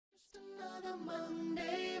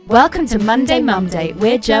Welcome to Monday Mum Day.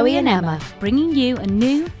 We're Joey and Emma, bringing you a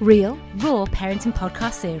new, real, raw parenting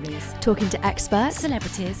podcast series. Talking to experts,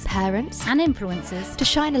 celebrities, parents, and influencers to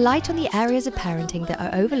shine a light on the areas of parenting that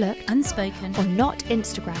are overlooked, unspoken, or not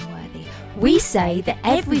Instagram worthy. We say that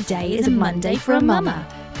every day is a Monday for a mama.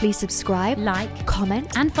 Please subscribe, like,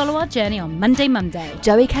 comment, and follow our journey on Monday Mum Day.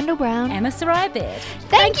 Joey Kendall Brown, Emma Soraya Beard.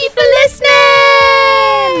 Thank you for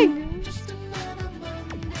listening!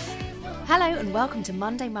 Hello and welcome to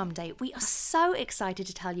Monday Mum Day. We are so excited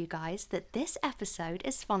to tell you guys that this episode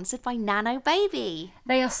is sponsored by Nano Baby.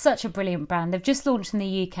 They are such a brilliant brand. They've just launched in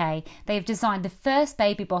the UK. They have designed the first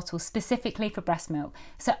baby bottle specifically for breast milk.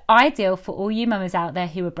 So ideal for all you mamas out there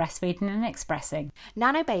who are breastfeeding and expressing.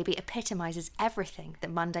 Nano Baby epitomises everything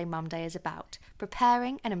that Monday Mum Day is about,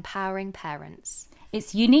 preparing and empowering parents.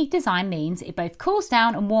 Its unique design means it both cools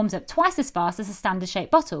down and warms up twice as fast as a standard shaped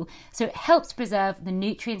bottle, so it helps preserve the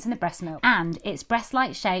nutrients in the breast milk. And its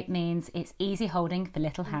breast-like shape means it's easy holding for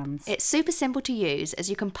little hands. It's super simple to use as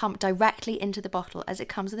you can pump directly into the bottle as it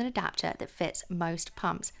comes with an adapter that fits most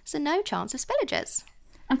pumps, so no chance of spillages.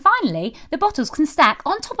 And finally, the bottles can stack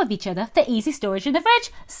on top of each other for easy storage in the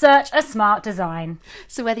fridge. Such a smart design.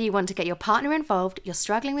 So whether you want to get your partner involved, you're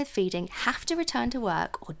struggling with feeding, have to return to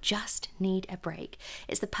work, or just need a break,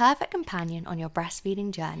 it's the perfect companion on your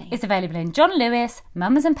breastfeeding journey. It's available in John Lewis,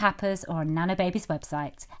 Mamas and Papas, or on Nano Baby's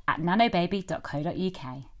website at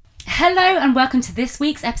nanobaby.co.uk. Hello and welcome to this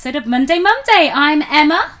week's episode of Monday Mum Day. I'm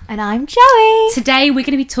Emma. And I'm Joey. Today we're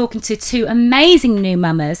going to be talking to two amazing new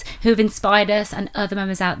mamas who have inspired us and other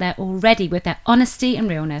mamas out there already with their honesty and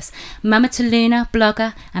realness. Mama to Luna,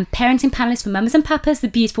 blogger and parenting panellist for Mamas and Papas, the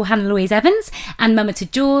beautiful Hannah Louise Evans, and Mama to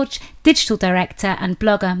George, digital director and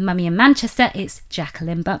blogger Mummy in Manchester, it's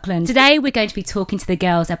Jacqueline Buckland. Today we're going to be talking to the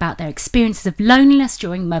girls about their experiences of loneliness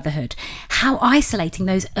during motherhood, how isolating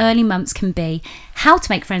those early months can be, how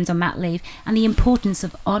to make friends on mat leave, and the importance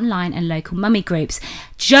of online and local mummy groups.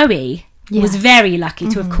 Joey was very lucky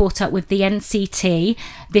to have caught up with the NCT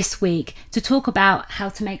this week to talk about how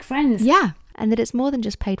to make friends. Yeah, and that it's more than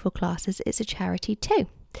just paid for classes, it's a charity too.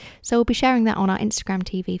 So we'll be sharing that on our Instagram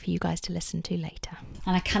TV for you guys to listen to later.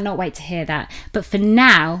 And I cannot wait to hear that. But for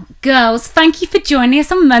now, girls, thank you for joining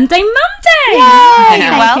us on Monday Mum Day.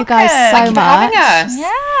 Thank you guys so much. For having us.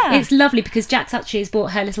 Yeah. It's lovely because Jax actually has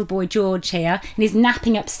brought her little boy George here and he's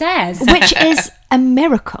napping upstairs. Which is a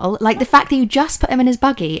miracle. Like the fact that you just put him in his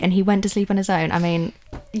buggy and he went to sleep on his own. I mean,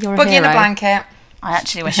 you're a buggy hero. in a blanket. I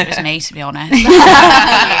actually wish it was me, to be honest. Isn't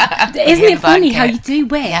it funny how you do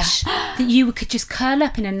wish that you could just curl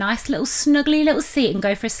up in a nice little snuggly little seat and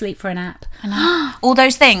go for a sleep for a nap? All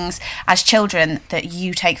those things as children that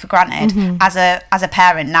you take for granted. As a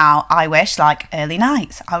parent now, I wish, like early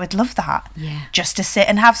nights, I would love that. Yeah. Just to sit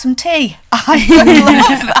and have some tea. I would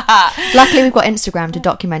love that. Luckily, we've got Instagram to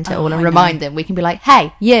document it all and remind them. We can be like,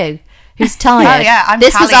 hey, you, who's tired? Oh, yeah,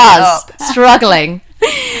 this was tallying us it struggling.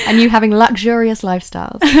 And you having luxurious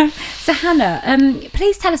lifestyles. So Hannah,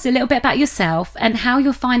 please tell us a little bit about yourself and how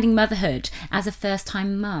you're finding motherhood as a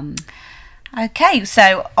first-time mum. Okay,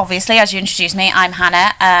 so obviously, as you introduced me, I'm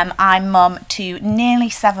Hannah. I'm mum to nearly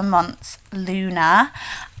 7 months, Luna.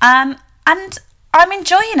 And I'm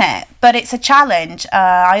enjoying it, but it's a challenge.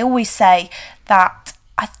 I always say that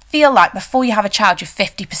I feel like before you have a child, you're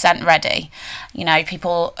 50% ready. You know,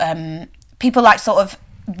 people like sort of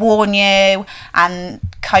warn you and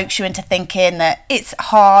coax you into thinking that it's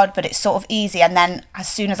hard but it's sort of easy, and then as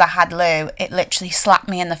soon as I had Lou, it literally slapped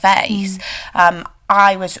me in the face.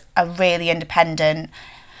 I was a really independent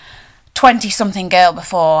 20-something girl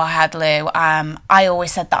before I had Lou. I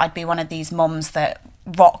always said that I'd be one of these mums that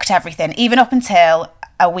rocked everything, even up until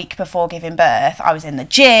a week before giving birth. I was in the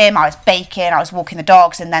gym, I was baking, I was walking the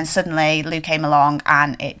dogs, and then suddenly Lou came along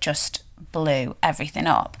and it just blew everything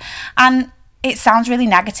up. And it sounds really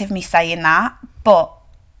negative me saying that, but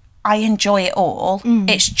I enjoy it all.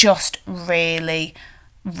 It's just really,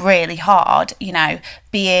 really hard, you know,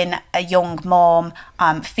 being a young mom,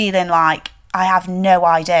 feeling like I have no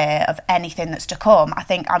idea of anything that's to come. I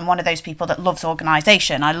think I'm one of those people that loves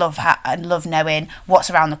organisation. I love knowing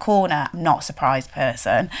what's around the corner. I'm not a surprised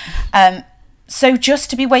person. So just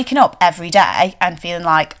to be waking up every day and feeling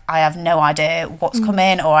like I have no idea what's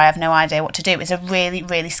coming or I have no idea what to do is a really,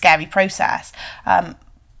 really scary process.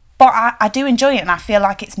 But I do enjoy it, and I feel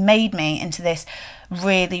like it's made me into this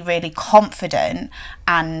really, really confident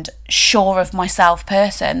and sure of myself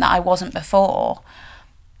person that I wasn't before.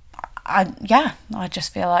 I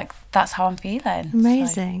just feel like that's how I'm feeling.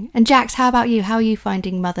 Amazing. So. And Jax, how about you? How are you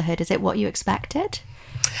finding motherhood? Is it what you expected?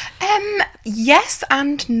 Yes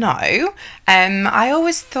and no. I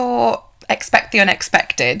always thought expect the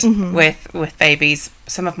unexpected with babies.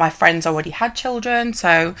 Some of my friends already had children,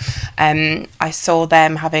 so I saw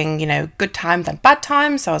them having, good times and bad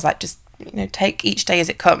times. So I was like, just, take each day as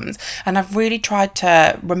it comes. And I've really tried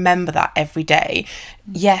to remember that every day.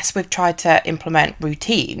 Yes, we've tried to implement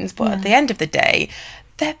routines, but at the end of the day,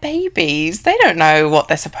 they're babies. They don't know what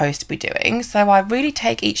they're supposed to be doing. So I really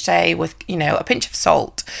take each day with, a pinch of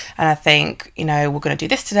salt. And I think, we're going to do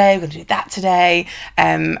this today, we're going to do that today.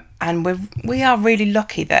 And we are really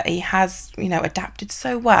lucky that he has, adapted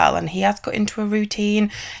so well, and he has got into a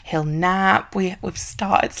routine. He'll nap. We've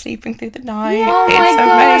started sleeping through the night. Oh it's my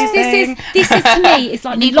gosh, amazing. this is to me, it's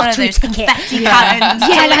like the lottery ticket. Patterns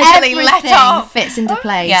Yeah, like literally let everything off. fits into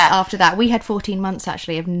place Yeah. after that. We had 14 months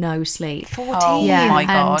actually of no sleep. 14. Oh my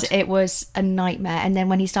God. And it was a nightmare. And then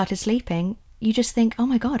when he started sleeping, you just think, oh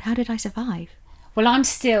my God, how did I survive? Well, I'm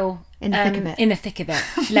still In the thick of it. in the thick of it,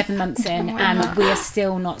 11 months in, and we are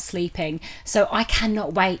still not sleeping. So I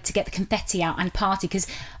cannot wait to get the confetti out and party, because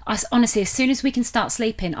honestly, as soon as we can start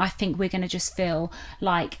sleeping, I think we're going to just feel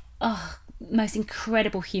like, most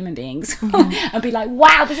incredible human beings. And be like,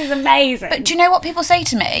 wow, this is amazing. But do you know what people say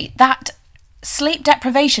to me? That sleep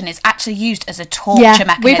deprivation is actually used as a torture Yeah,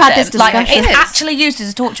 mechanism. we've had this Like, discussion. it's It is. actually used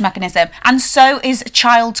as a torture mechanism, and so is a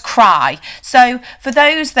child's cry. So for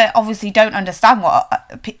those that obviously don't understand what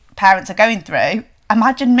parents are going through,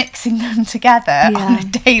 imagine mixing them together on a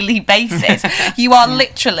daily basis. You are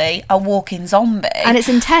literally a walking zombie. And it's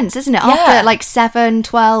intense, isn't it? Yeah. After like 7,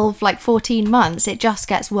 12, 14 months, it just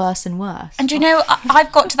gets worse and worse. And do you know,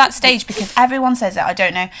 I've got to that stage because everyone says it. I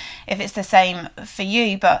don't know if it's the same for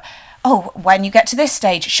you, but when you get to this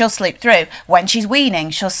stage, she'll sleep through. When she's weaning,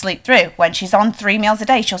 she'll sleep through. When she's on 3 meals a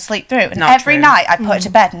day, she'll sleep through. And Not every true. night I put her to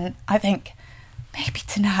bed and I think, maybe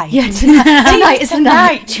tonight. Yeah, tonight is the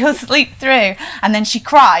night. She'll sleep through. And then she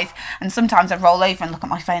cries. And sometimes I roll over and look at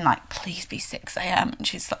my phone like, please be 6 a.m. And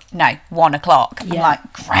she's like, no, 1 o'clock. I'm Yeah.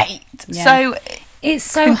 like, great. Yeah. So it's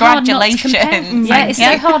so hard not to compare. Congratulations. Yeah, it's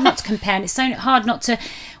Yeah. so hard not to compare. And it's so hard not to,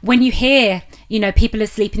 when you hear, people are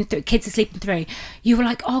sleeping through, kids are sleeping through, you were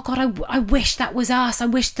like, oh God, I wish that was us. I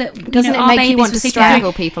wish that, Doesn't it our make babies you want were to sleeping through.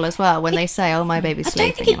 strangle people as well when they say, oh, my baby's I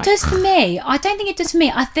sleeping? don't think it does for me. I don't think it does for me.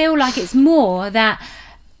 I feel like it's more that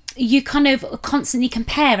you kind of constantly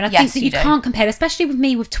compare, and I think Yes, that you you do. can't compare, especially with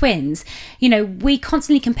me with twins. We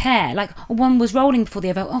constantly compare. Like, one was rolling before the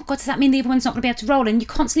other. Oh God, does that mean the other one's not going to be able to roll? And you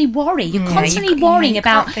constantly worry. You're constantly worrying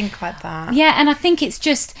about. Can't think like that. Yeah, and I think it's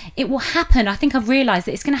just, it will happen. I think I've realised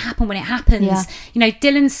that it's going to happen when it happens. Yeah.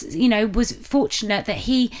 Dylan's, was fortunate that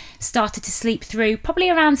he started to sleep through probably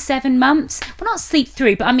around 7 months. Well, not sleep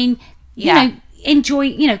through, but I mean, Yeah.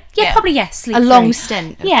 enjoy, probably, yes, sleep A through. long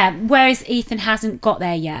stint. Yeah, whereas Ethan hasn't got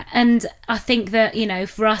there yet. And I think that,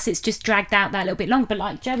 for us, it's just dragged out that little bit longer. But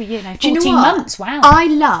like Joey, 14 Do you know what? months, wow. I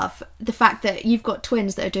love the fact that you've got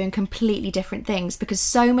twins that are doing completely different things, because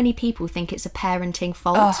so many people think it's a parenting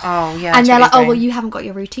fault. Oh, yeah. And they're like, totally. oh, well, you haven't got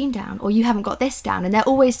your routine down, or you haven't got this down. And they're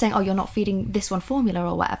always saying, oh, you're not feeding this one formula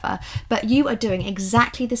or whatever. But you are doing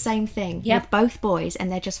exactly the same thing Yep. with both boys,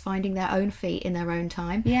 and they're just finding their own feet in their own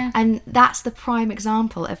time. Yeah. And that's the prime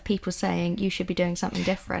example of people saying you should be doing something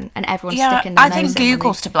different, and everyone's Yeah, sticking their I think nose in when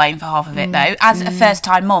Google's to blame for half of it, though. As a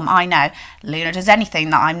first-time mum, I know Luna does anything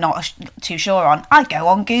that I'm not too sure on. I go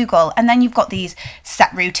on Google, and then you've got these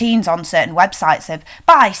set routines on certain websites of,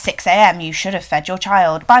 by 6 a.m. you should have fed your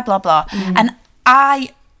child, by blah, blah. And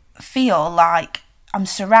I feel like I'm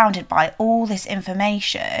surrounded by all this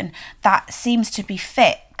information that seems to be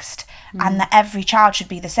fixed and that every child should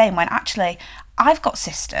be the same, when actually I've got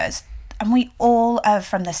sisters and we all are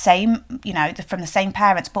from the same, from the same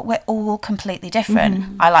parents, but we're all completely different.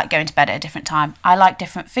 I like going to bed at a different time. I like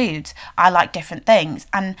different foods. I like different things.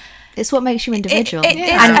 And it's what makes you individual. it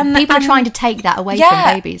is, and people are and- trying to take that away Yeah.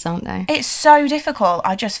 from babies, aren't they? it's so difficult.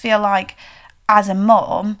 I just feel like as a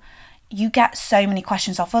mum, you get so many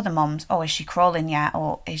questions off other mums. Oh, is she crawling yet?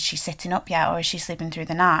 Or is she sitting up yet? Or is she sleeping through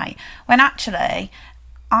the night? When actually,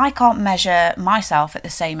 I can't measure myself at the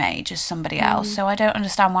same age as somebody else, so I don't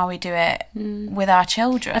understand why we do it with our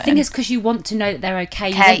children. I think it's because you want to know that they're okay.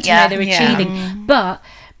 You Okay, want to yeah, know they're yeah. achieving. But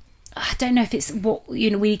I don't know if it's what we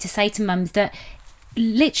need to say to mums, that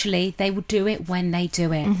literally they will do it when they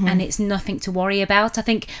do it, and it's nothing to worry about. I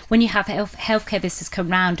think when you have healthcare visitors come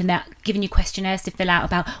round and they're giving you questionnaires to fill out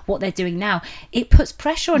about what they're doing now, it puts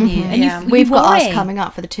pressure on you. And you We've got worry. ours coming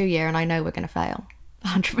up for the 2 year, and I know we're going to fail.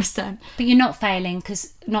 100%. But you're not failing,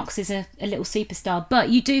 because Knox is a little superstar. But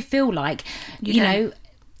you do feel like, you know,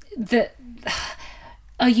 that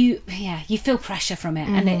you feel pressure from it,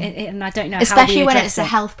 and I don't know especially how we when address it's a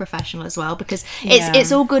health professional as well, because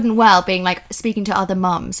it's all good and well being like speaking to other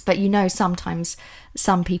mums, but sometimes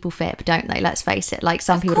some people fib, don't they? Let's face it. Like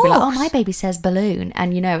some people will be like, oh, my baby says balloon,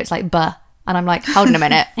 and it's like buh. And I'm like, hold on a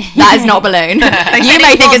minute, that is not balloon. You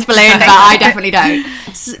may think it's balloon, but I definitely don't.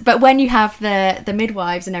 But when you have the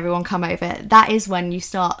midwives and everyone come over, that is when you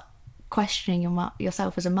start questioning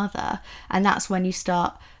yourself as a mother, and that's when you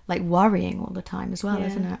start like worrying all the time as well,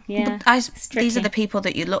 isn't it? Yeah. These are the people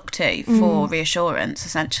that you look to for reassurance,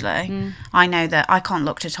 essentially. I know that I can't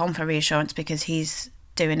look to Tom for reassurance because he's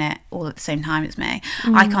doing it all at the same time as me.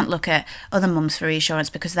 I can't look at other mums for reassurance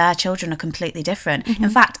because their children are completely different. In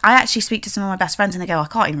fact, I actually speak to some of my best friends and they go, I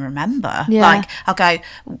can't even remember. Like, I'll go,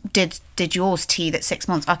 did yours teeth at 6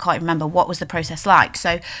 months? I can't even remember. What was the process like?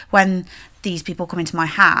 So when these people come into my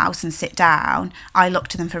house and sit down, I look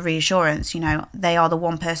to them for reassurance. They are the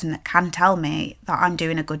one person that can tell me that I'm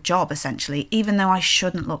doing a good job, essentially, even though I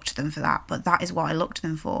shouldn't look to them for that, but that is what I look to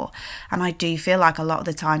them for. And I do feel like a lot of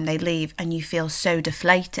the time they leave and you feel so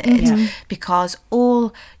deflated because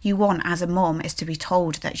all you want as a mum is to be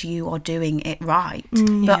told that you are doing it right.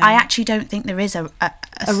 But I actually don't think there is a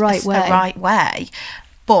right way.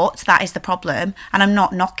 But that is the problem, and I'm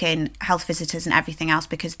not knocking health visitors and everything else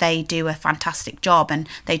because they do a fantastic job and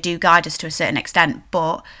they do guide us to a certain extent,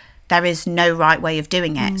 but there is no right way of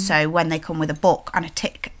doing it. So when they come with a book and a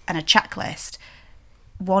tick and a checklist,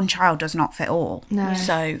 one child does not fit all. No.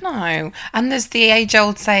 And there's the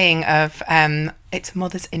age-old saying of it's a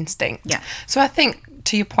mother's instinct. Yeah. So I think,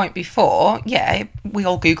 to your point before, we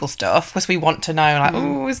all Google stuff because we want to know, like,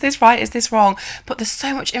 oh, is this right? Is this wrong? But there's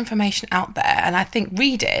so much information out there, and I think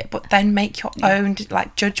read it, but then make your own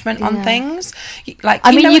like judgment on things. Like,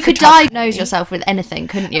 you could diagnose yourself with anything,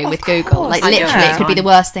 couldn't you? With Google, like literally, it could be the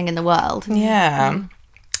worst thing in the world. Yeah.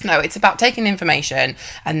 No, it's about taking information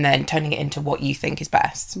and then turning it into what you think is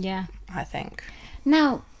best. Yeah, I think.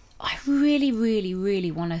 Now, I really, really, really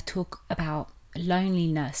want to talk about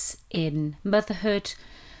loneliness in motherhood,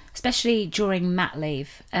 especially during mat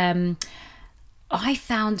leave. I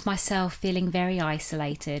found myself feeling very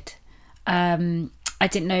isolated. I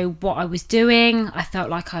didn't know what I was doing. I felt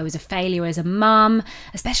like I was a failure as a mum,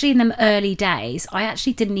 especially in the early days. I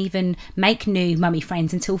actually didn't even make new mummy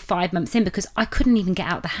friends until 5 months in because I couldn't even get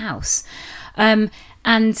out of the house. And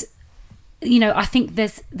I think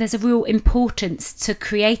there's a real importance to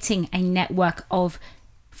creating a network of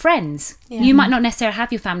friends. You might not necessarily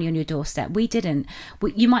have your family on your doorstep. We didn't.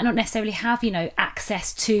 You might not necessarily have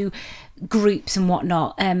access to groups and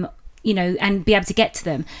whatnot, and be able to get to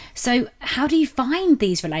them. So how do you find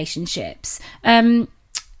these relationships?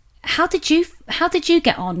 How did you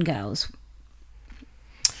get on, girls?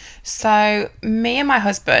 So me and my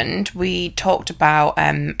husband, we talked about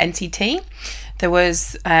NCT. There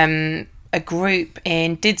was a group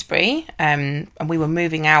in Didsbury, and we were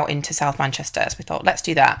moving out into South Manchester, so we thought, let's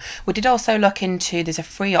do that. We did also look into, there's a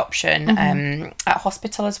free option at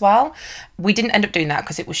hospital as well. We didn't end up doing that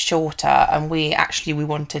because it was shorter, and we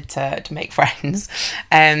wanted to make friends.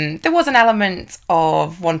 There was an element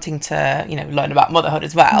of wanting to learn about motherhood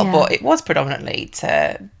as well, but it was predominantly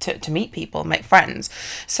to meet people, make friends.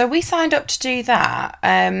 So we signed up to do that.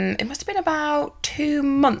 It must have been about 2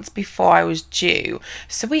 months before I was due.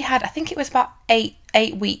 So we had, I think it was about 8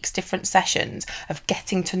 weeks different sessions of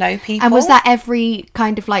getting to know people. And was that every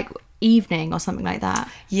kind of like evening or something like that?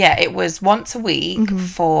 Yeah, it was once a week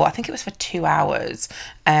for, I think it was for 2 hours,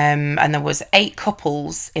 and there was 8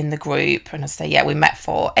 couples in the group, and we met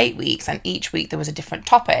for 8 weeks, and each week there was a different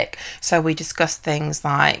topic. So we discussed things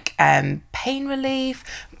like pain relief,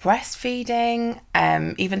 breastfeeding,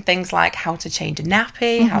 even things like how to change a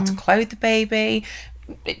nappy, how to clothe the baby.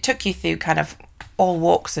 It took you through kind of all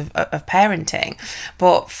walks of parenting.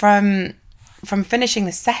 But from finishing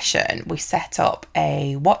the session, we set up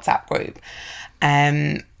a WhatsApp group,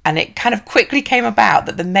 and it kind of quickly came about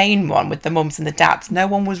that the main one with the mums and the dads, no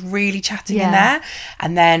one was really chatting in there.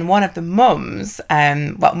 And then one of the mums,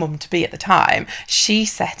 mum to be at the time, she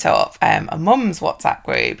set up a mums WhatsApp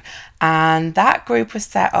group, and that group was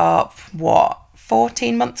set up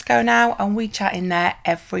 14 months ago now, and we chat in there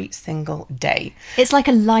every single day. It's like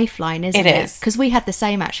a lifeline, isn't it? It is. Because we had the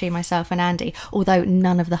same, actually, myself and Andy, although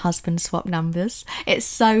none of the husbands swapped numbers. It's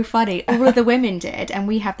so funny. All of the women did, and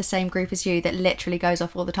we have the same group as you that literally goes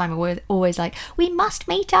off all the time, and we're always like, we must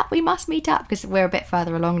meet up, because we're a bit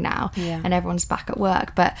further along now, and everyone's back at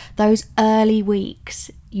work. But those early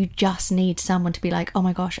weeks, you just need someone to be like, oh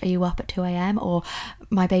my gosh, are you up at 2 a.m? Or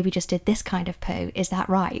my baby just did this kind of poo. Is that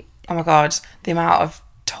right? Oh my God, the amount of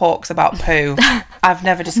talks about poo. I've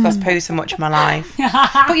never discussed poo so much in my life.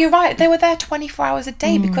 But you're right, they were there 24 hours a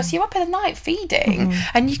day because you're up in the night feeding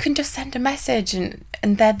and you can just send a message and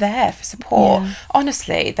they're there for support.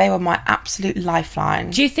 Honestly, they were my absolute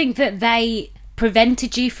lifeline. Do you think that they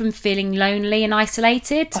prevented you from feeling lonely and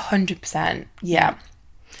isolated? 100%, yeah.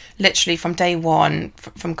 Literally from day one,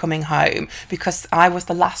 from coming home, because I was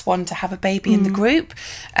the last one to have a baby in the group.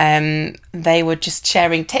 They were just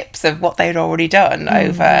sharing tips of what they'd already done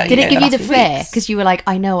over. Did it give you the few fear? weeks. Because you were like,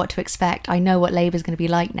 I know what to expect. I know what labour's going to be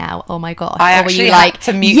like now. Oh my gosh. I or were actually you had like,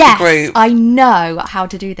 to mute yes, the group. I know how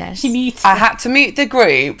to do this. I had to mute the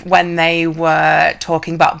group when they were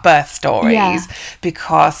talking about birth stories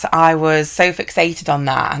because I was so fixated on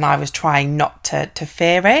that and I was trying not to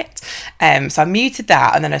fear it. So I muted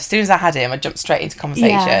that, and then as soon as I had him, I jumped straight into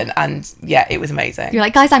conversation, and it was amazing. You're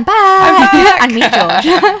like, guys, I'm back. And meet George.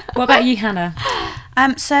 What about you, Hannah?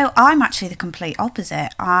 So I'm actually the complete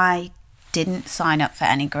opposite. I didn't sign up for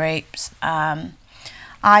any groups.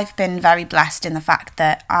 I've been very blessed in the fact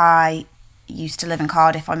that I used to live in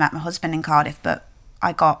Cardiff. I met my husband in Cardiff, but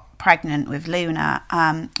I got pregnant with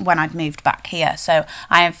Luna when I'd moved back here. So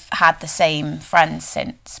I've had the same friends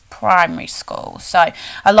since primary school. So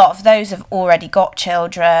a lot of those have already got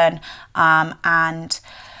children, and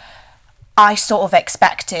I sort of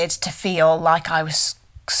expected to feel like I was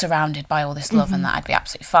surrounded by all this love and that I'd be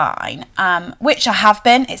absolutely fine, which I have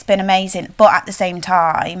been. It's been amazing, but at the same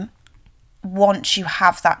time, once you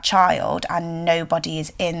have that child and nobody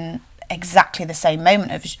is in exactly the same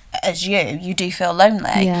moment as you do feel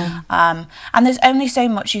lonely. And there's only so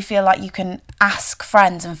much you feel like you can ask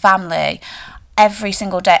friends and family every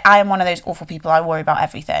single day. I am one of those awful people. I worry about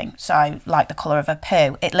everything. So like the colour of her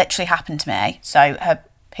poo, it literally happened to me. So her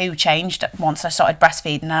poo changed once I started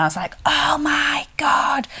breastfeeding, and I was like, oh my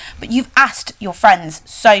God. But you've asked your friends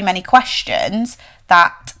so many questions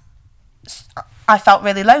that I felt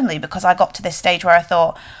really lonely, because I got to this stage where I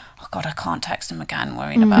thought, oh God, I can't text them again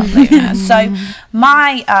worrying about Luna. So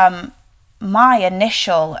my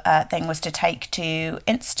initial thing was to take to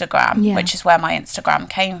Instagram, which is where my Instagram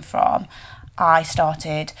came from. I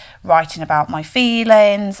started writing about my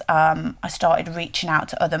feelings. I started reaching out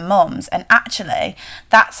to other mums, and actually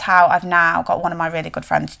that's how I've now got one of my really good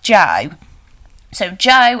friends, Jo. So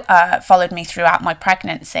Jo followed me throughout my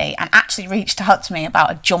pregnancy and actually reached out to me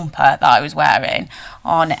about a jumper that I was wearing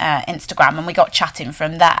on Instagram, and we got chatting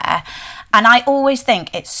from there. And I always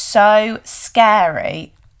think it's so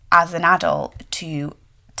scary as an adult to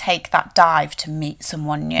take that dive to meet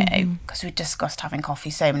someone new, because we discussed having coffee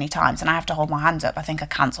so many times, and I have to hold my hands up. I think I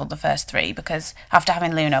cancelled the first 3 because after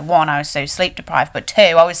having Luna, 1, I was so sleep deprived, but 2,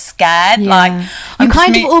 I was scared. Like, you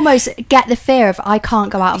kind of almost get the fear of I can't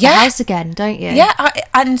go out of the house again, don't you?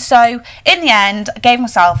 And so in the end, I gave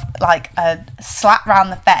myself like a slap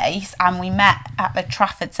round the face, and we met at the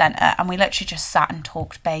Trafford Centre, and we literally just sat and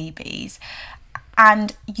talked babies.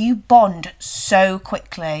 And you bond so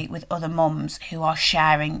quickly with other mums who are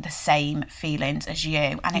sharing the same feelings as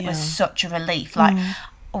you. And it was such a relief. Like,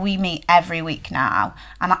 we meet every week now.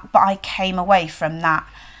 But I came away from that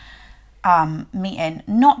meeting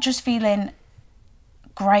not just feeling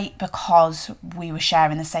great because we were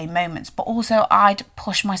sharing the same moments, but also I'd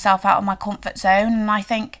push myself out of my comfort zone. And I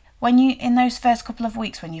think when you, in those first couple of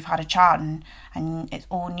weeks when you've had a child and it's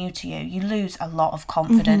all new to you, you lose a lot of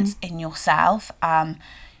confidence in yourself.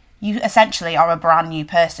 You essentially are a brand new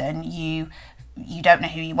person. You don't know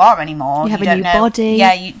who you are anymore. You have a new body.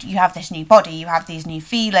 Yeah, you have this new body. You have these new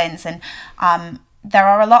feelings, and there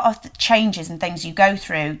are a lot of changes and things you go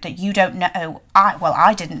through that you don't know.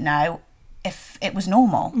 I didn't know if it was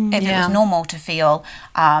normal. If it was normal to feel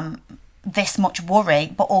this much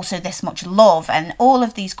worry, but also this much love and all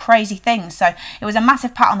of these crazy things. So it was a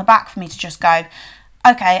massive pat on the back for me to just go,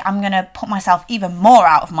 okay, I'm going to put myself even more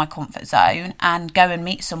out of my comfort zone and go and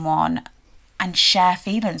meet someone and share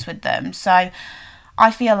feelings with them. So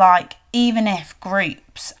I feel like even if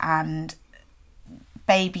groups and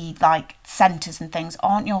baby like centres and things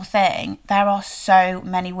aren't your thing, there are so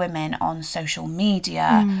many women on social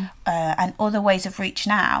media and other ways of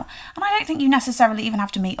reaching out, and I don't think you necessarily even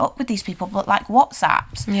have to meet up with these people, but like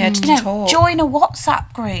WhatsApps, talk. Join a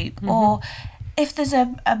WhatsApp group, or if there's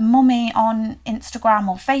a mummy on Instagram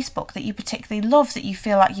or Facebook that you particularly love, that you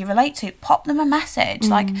feel like you relate to, pop them a message.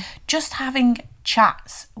 Like, just having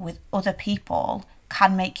chats with other people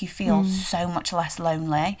can make you feel so much less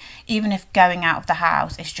lonely, even if going out of the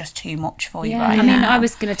house is just too much for you right now. I mean, I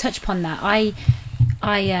was going to touch upon that. I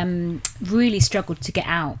really struggled to get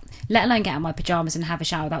out, let alone get out of my pyjamas and have a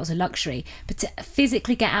shower. That was a luxury. But to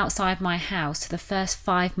physically get outside my house for the first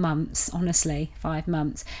 5 months, honestly, 5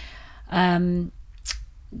 months,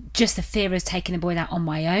 just the fear of taking the boys out on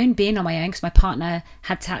my own, being on my own, because my partner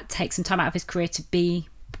had to take some time out of his career to be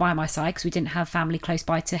by my side because we didn't have family close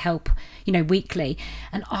by to help, weekly.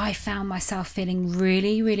 And I found myself feeling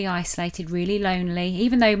really, really isolated, really lonely.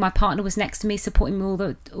 Even though my partner was next to me, supporting me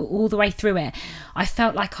all the way through it, I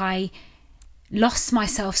felt like I lost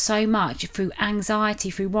myself so much through anxiety,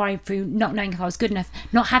 through worry, through not knowing if I was good enough,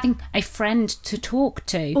 not having a friend to talk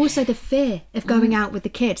to. Also the fear of going out with the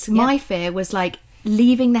kids. My fear was like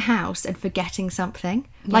leaving the house and forgetting something.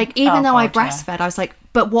 Like even though I breastfed, I was like,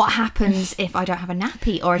 but what happens if I don't have a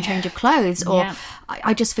nappy or a change of clothes, or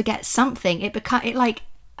I just forget something? It like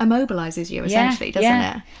immobilizes you essentially, doesn't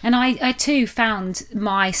it? And I too found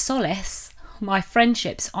my solace, my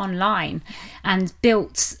friendships online, and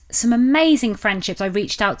built some amazing friendships. I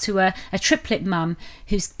reached out to a triplet mum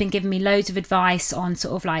who's been giving me loads of advice on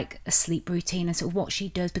sort of like a sleep routine and sort of what she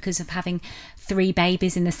does because of having 3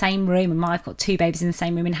 babies in the same room, and I've got 2 babies in the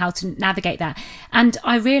same room, and how to navigate that. And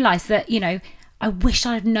I realised that, I wish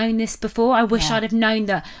I'd have known this before. I wish I'd have known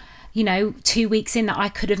that, 2 weeks in, that I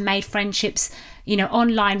could have made friendships,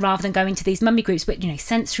 online rather than going to these mummy groups, but,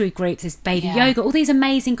 sensory groups, there's baby yoga, all these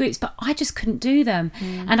amazing groups, but I just couldn't do them.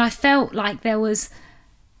 And I felt like there was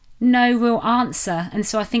no real answer. And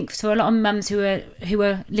so I think for a lot of mums who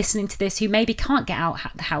are listening to this, who maybe can't get out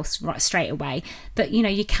the house right straight away, that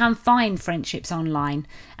you can find friendships online,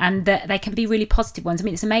 and that they can be really positive ones. I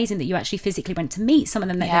mean, it's amazing that you actually physically went to meet some of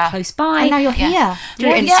them that are close by, and now you're here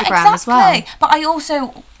through Instagram as well. But I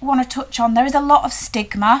also want to touch on, there is a lot of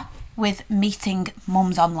stigma with meeting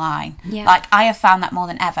mums online. Like, I have found that more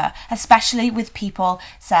than ever, especially with people,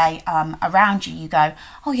 say, around you. You go,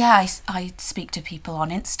 oh yeah, I speak to people on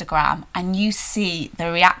Instagram, and you see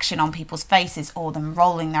the reaction on people's faces, or them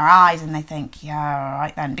rolling their eyes, and they think, yeah, all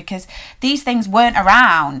right then, because these things weren't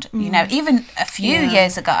around, even a few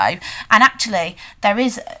years ago. And actually, there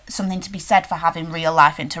is something to be said for having real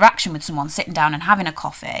life interaction with someone, sitting down and having a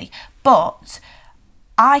coffee. But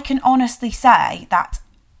I can honestly say that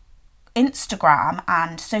Instagram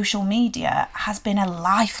and social media has been a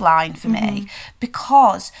lifeline for me,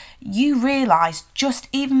 because you realise, just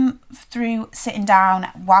even through sitting down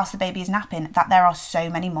whilst the baby is napping, that there are so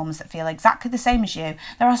many mums that feel exactly the same as you.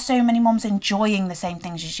 There are so many mums enjoying the same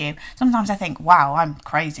things as you. Sometimes I think, wow, I'm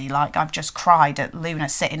crazy, like I've just cried at Luna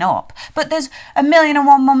sitting up. But there's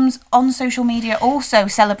 1,000,001 mums on social media also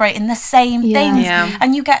celebrating the same things,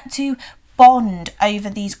 and you get to bond over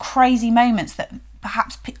these crazy moments that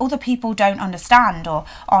perhaps other people don't understand or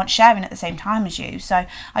aren't sharing at the same time as you. So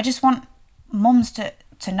I just want mums to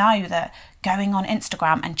know that going on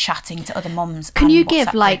Instagram and chatting to other mums, can you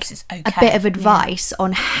give like a bit of advice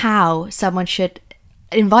on how someone should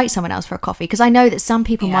invite someone else for a coffee? Because I know that some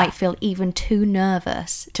people might feel even too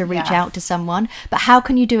nervous to reach out to someone, but how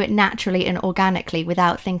can you do it naturally and organically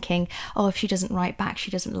without thinking, oh, if she doesn't write back,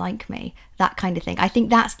 she doesn't like me, that kind of thing? I think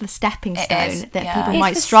that's the stepping stone that people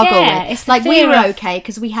might struggle with. Like, we were okay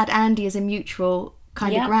because we had Andy as a mutual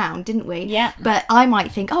kind of ground, didn't we? But I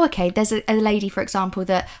might think, oh, okay, there's a lady, for example,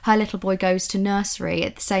 that her little boy goes to nursery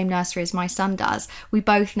at the same nursery as my son does. We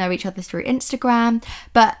both know each other through Instagram,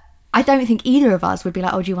 but I don't think either of us would be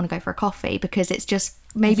like, oh, do you want to go for a coffee? Because it's just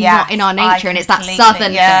maybe not in our nature, and it's that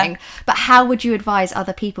southern thing. But how would you advise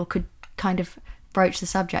other people could kind of broach the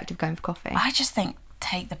subject of going for coffee? I just think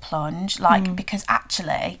take the plunge, because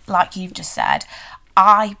actually, like you've just said,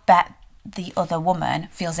 I bet the other woman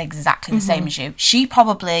feels exactly the same as you. She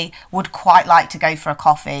probably would quite like to go for a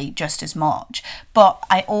coffee just as much. But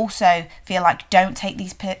I also feel like, don't take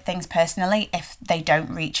these things personally if they don't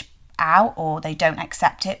reach out or they don't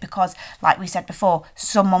accept it, because like we said before,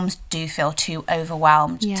 some mums do feel too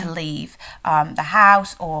overwhelmed to leave the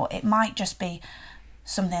house, or it might just be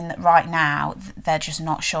something that right now they're just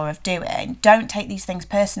not sure of doing. Don't take these things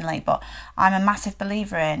personally, but I'm a massive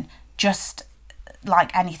believer in, just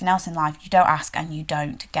like anything else in life, you don't ask and you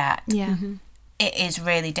don't get. It is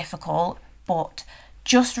really difficult, but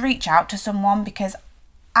just reach out to someone, because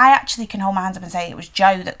I actually can hold my hands up and say it was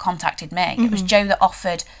Joe that contacted me. It was Joe that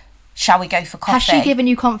offered, shall we go for coffee? Has she given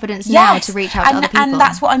you confidence now to reach out to other people? And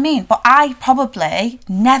that's what I mean. But I probably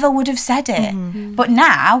never would have said it. But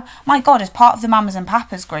now, my God, as part of the Mamas and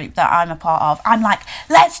Papas group that I'm a part of, I'm like,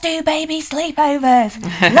 let's do baby sleepovers.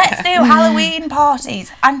 Let's do Halloween parties.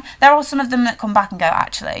 And there are some of them that come back and go,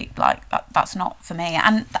 actually, like, that's not for me.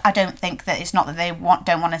 And I don't think that it's not that they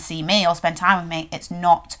don't want to see me or spend time with me. It's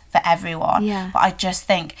not for everyone. But I just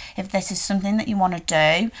think if this is something that you want to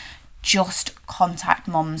do, just contact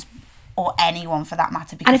mums or anyone for that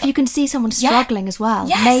matter. And if you can see someone struggling as well,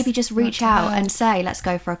 maybe just reach out and say, let's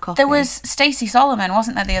go for a coffee. There was Stacey Solomon,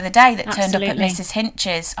 wasn't there, the other day that turned up at Absolutely. Mrs.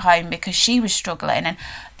 Hinch's home because she was struggling, and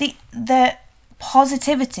the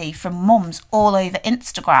positivity from mums all over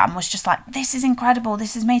Instagram was just like, this is incredible,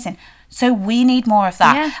 this is amazing. So we need more of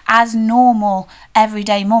that. Yeah. As normal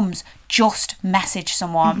everyday mums, just message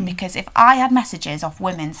someone, because if I had messages of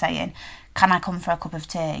women saying, can I come for a cup of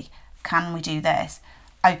tea, can we do this,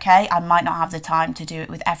 okay, I might not have the time to do it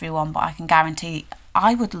with everyone, but I can guarantee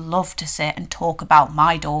I would love to sit and talk about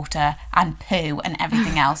my daughter and poo and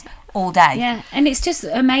everything else all day. Yeah, and it's just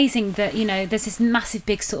amazing that, you know, there's this massive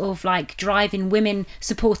big sort of like drive in women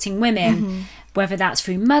supporting women, whether that's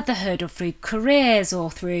through motherhood or through careers or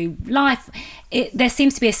through life. There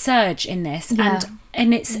seems to be a surge in this,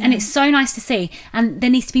 and it's so nice to see, and there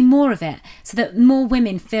needs to be more of it so that more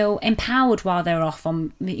women feel empowered while they're off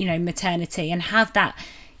on, you know, maternity, and have that,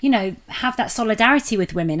 you know, have that solidarity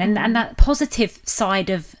with women and that positive side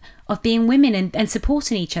of being women and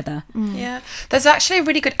supporting each other. Yeah, there's actually a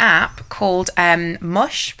really good app called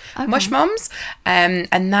Mush Mums,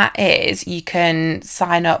 and that is, you can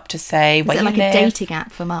sign up to say where Is it you like live. a dating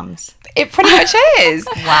app for mums? It pretty much is.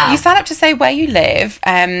 Wow. You sign up to say where you live,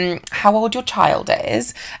 how old your child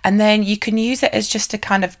is, and then you can use it as just a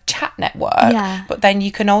kind of chat network. Yeah. But then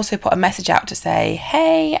you can also put a message out to say,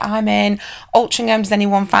 hey, I'm in Altrincham. Does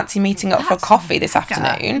anyone fancy meeting up for a coffee this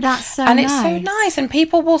afternoon? That's so and it's so nice. nice. And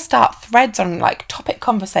people will start threads on like topic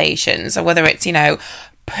conversations, or whether it's, you know,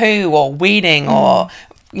 poo or weaning or,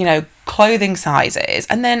 you know, clothing sizes,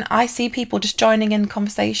 and then I see people just joining in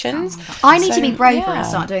conversations. I need to be braver yeah. and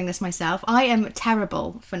start doing this myself. I am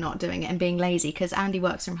terrible for not doing it and being lazy because Andy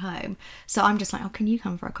works from home. So I'm just like, oh, can you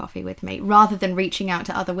come for a coffee with me? Rather than reaching out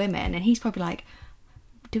to other women. And he's probably like,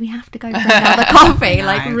 do we have to go for another coffee? No.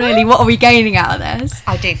 Like, really, what are we gaining out of this?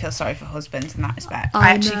 I do feel sorry for husbands in that respect. I I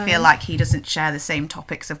actually know. feel like he doesn't share the same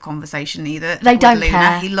topics of conversation either. They with don't Luna.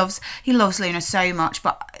 care. He loves Luna so much,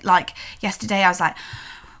 but like yesterday I was like,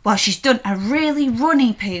 well, she's done a really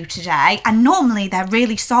runny poo today, and normally they're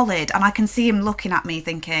really solid, and I can see him looking at me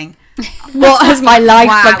thinking, What has my life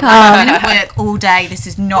wow, I'm become? at work all day, this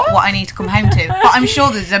is not what I need to come home to. But I'm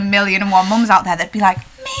sure there's 1,000,001 mums out there that'd be like,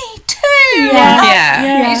 me too.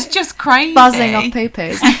 Yeah. It's just crazy. Buzzing off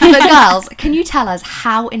poo-poos. But girls, can you tell us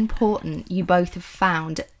how important you both have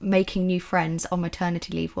found making new friends on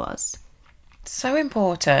maternity leave was? So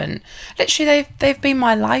important. Literally, they've been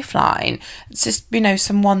my lifeline. It's just, you know,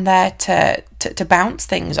 someone there to bounce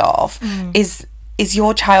things off. Is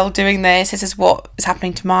your child doing this? This is what is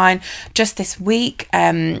happening to mine. Just this week,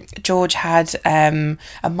 George had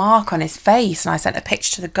a mark on his face, and I sent a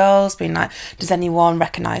picture to the girls being like, does anyone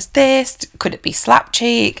recognise this? Could it be slap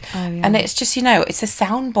cheek? And it's just, you know, it's a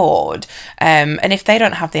soundboard. And if they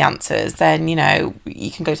don't have the answers, then, you know,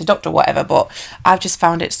 you can go to doctor or whatever. But I've just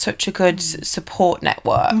found it such a good support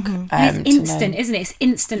network. And it's instant, isn't it? It's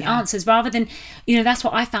instant answers, rather than, you know, that's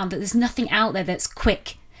what I found, that there's nothing out there that's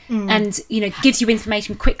quick. And, you know, gives you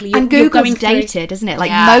information quickly. And You're Google's going through- dated, isn't it? Like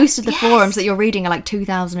Yeah. most of the forums that you're reading are like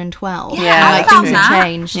 2012. Yeah, And, like I things found have that.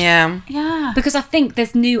 changed. Yeah. Yeah. Because I think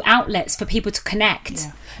there's new outlets for people to connect.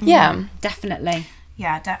 Yeah. Definitely.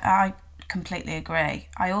 Yeah, I completely agree.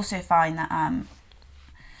 I also find that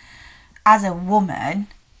as a woman,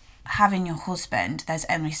 having your husband, there's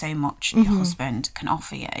only so much your husband can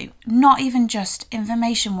offer you. Not even just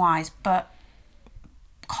information-wise, but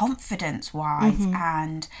confidence-wise,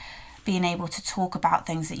 and being able to talk about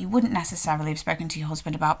things that you wouldn't necessarily have spoken to your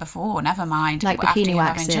husband about before, never mind. Like after bikini you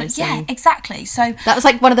having waxes Yeah, and- exactly. So That was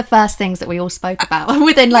like one of the first things that we all spoke about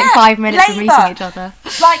within like 5 minutes of labour. meeting each other.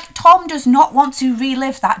 Like, Tom does not want to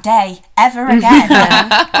relive that day ever again.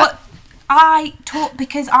 But I talked,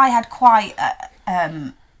 because I had quite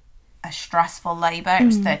a stressful labour. It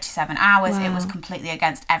was 37 hours. It was completely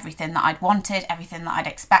against everything that I'd wanted, everything that I'd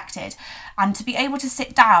expected. And to be able to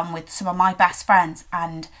sit down with some of my best friends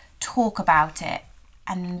and talk about it,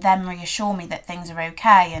 and them reassure me that things are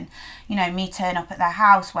okay, and, you know, me turn up at their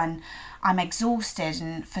house when I'm exhausted,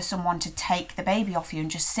 and for someone to take the baby off you and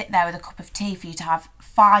just sit there with a cup of tea, for you to have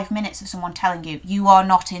 5 minutes of someone telling you, you are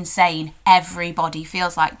not insane, everybody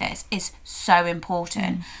feels like this, is so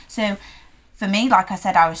important. So for me, like I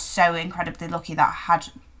said, I was so incredibly lucky that I had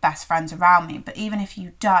best friends around me. But even if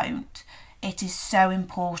you don't, it is so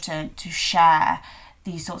important to share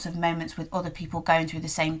these sorts of moments with other people going through the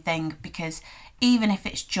same thing, because even if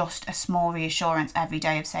it's just a small reassurance every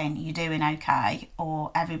day of saying you're doing okay,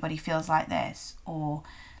 or everybody feels like this, or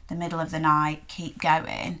the middle of the night, keep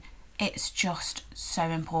going, it's just so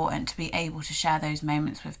important to be able to share those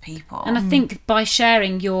moments with people. And I think by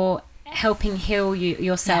sharing your helping heal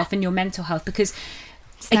yourself and your mental health, because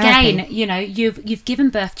therapy. again, you know, you've given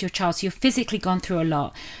birth to your child, so you've physically gone through a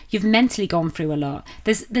lot, you've mentally gone through a lot.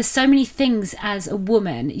 There's so many things as a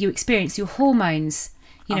woman you experience. Your hormones,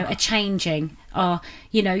 you know, are changing, or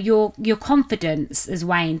you know, your confidence has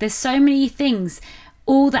waned. There's so many things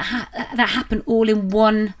all that happen all in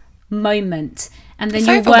one moment, and then It's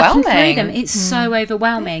you're working through overwhelming. them. It's so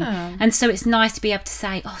overwhelming. And so it's nice to be able to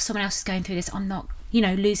say, oh, someone else is going through this, I'm not, you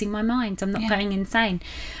know, losing my mind, I'm not going insane.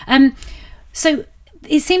 So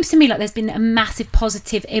it seems to me like there's been a massive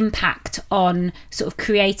positive impact on sort of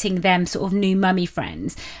creating them sort of new mummy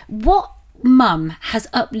friends. What mum has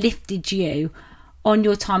uplifted you on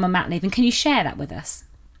your time on mat leave, and can you share that with us?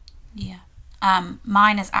 Yeah.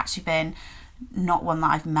 Mine has actually been not one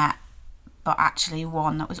that I've met, but actually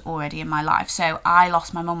one that was already in my life. So I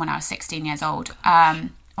lost my mum when I was 16 years old,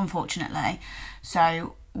 unfortunately.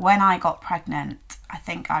 So when I got pregnant, I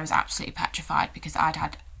think I was absolutely petrified because I'd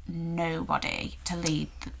had nobody to lead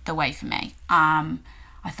the way for me.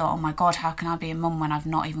 I thought, oh my God, how can I be a mum when I've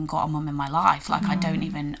not even got a mum in my life? Like I don't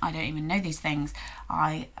even know these things.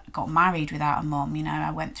 I got married without a mum, you know,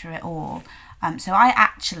 I went through it all. So I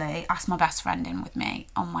actually asked my best friend in with me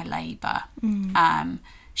on my labour.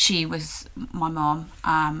 She was my mum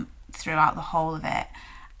throughout the whole of it,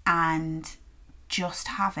 and just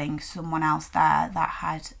having someone else there that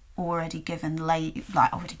had already given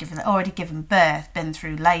birth, been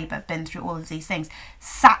through labour, been through all of these things,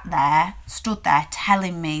 stood there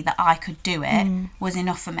telling me that I could do it was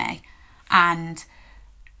enough for me. And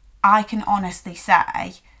I can honestly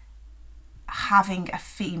say, having a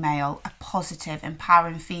positive,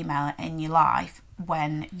 empowering female in your life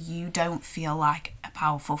when you don't feel like a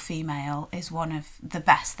powerful female is one of the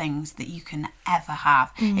best things that you can ever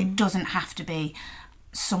have. It doesn't have to be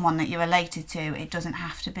someone that you're related to. It doesn't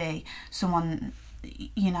have to be someone,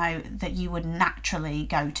 you know, that you would naturally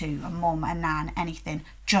go to, a mum, a nan, anything.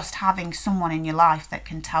 Just having someone in your life that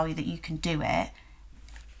can tell you that you can do it,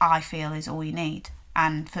 I feel is all you need.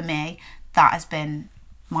 And for me, that has been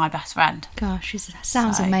my best friend. Gosh,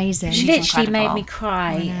 sounds amazing. She's Literally incredible. made me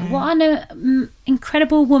cry. What an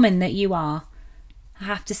incredible woman that you are, I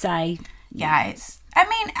have to say. Yeah,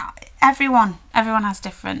 everyone has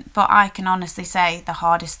different, but I can honestly say the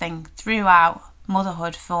hardest thing throughout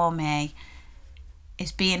motherhood for me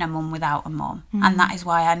is being a mum without a mum. And that is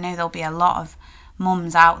why I know there'll be a lot of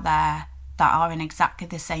mums out there that are in exactly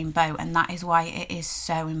the same boat, and that is why it is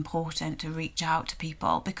so important to reach out to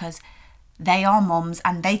people, because they are mums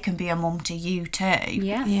and they can be a mum to you too.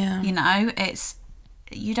 Yeah. You know, it's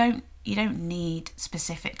you don't need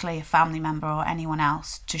specifically a family member or anyone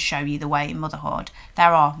else to show you the way in motherhood.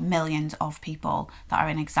 There are millions of people that are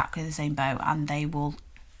in exactly the same boat, and they will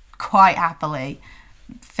quite happily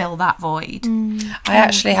fill that void. I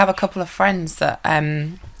actually have a couple of friends that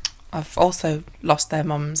have also lost their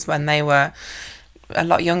mums when they were a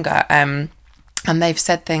lot younger, and they've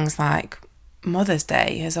said things like, Mother's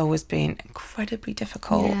Day has always been incredibly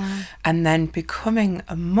difficult, and then becoming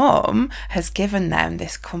a mum has given them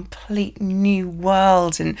this complete new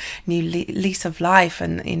world and new lease of life.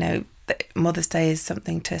 And you know, Mother's Day is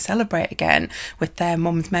something to celebrate again with their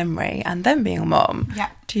mum's memory and them being a mum.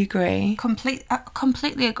 Yeah. Do you agree? Completely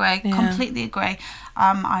agree. Completely agree.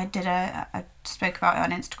 I spoke about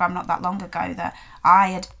it on Instagram not that long ago that I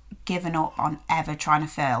had given up on ever trying to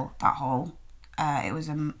fill that hole.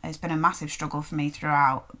 It's been a massive struggle for me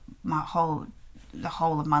throughout the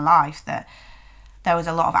whole of my life, that there was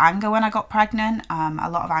a lot of anger when I got pregnant, a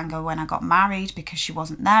lot of anger when I got married because she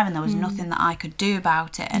wasn't there and there was nothing that I could do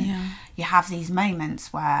about it. And you have these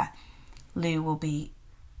moments where Lou will be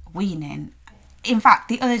weaning. In fact,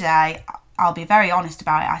 the other day, I'll be very honest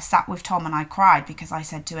about it, I sat with Tom and I cried because I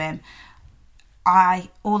said to him,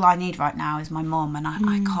 all I need right now is my mum, and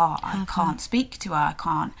I can't speak to her, I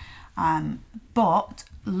can't. But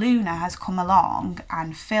Luna has come along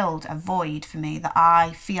and filled a void for me that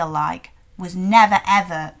I feel like was never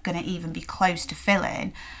ever going to even be close to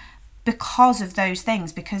filling, because of those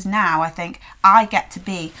things. Because now I think I get to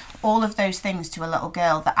be all of those things to a little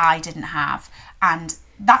girl that I didn't have, and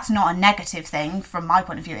that's not a negative thing from my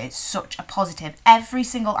point of view. It's such a positive. Every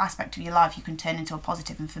single aspect of your life you can turn into a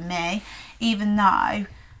positive. And for me, even though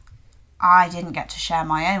I didn't get to share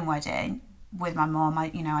my own wedding with my mum, I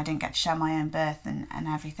didn't get to share my own birth and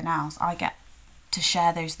everything else, I get to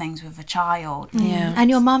share those things with a child. Yeah. And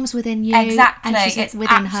your mum's within you. Exactly. And she's it's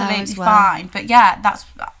within absolutely her as well. fine. But yeah,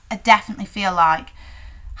 I definitely feel like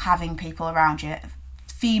having people around you,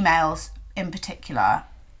 females in particular,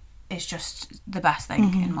 is just the best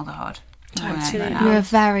thing in motherhood. Totally. You're a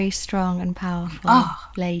very strong and powerful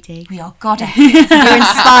lady. We are goddess. You're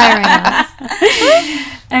inspiring us.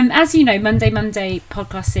 As you know, Monday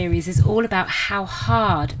podcast series is all about how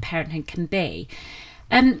hard parenthood can be.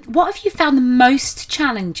 What have you found the most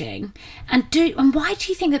challenging, and why do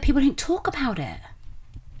you think that people don't talk about it?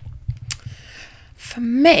 For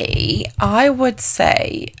me, I would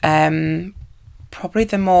say probably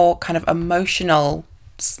the more kind of emotional,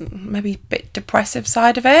 maybe a bit depressive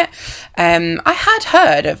side of it. I had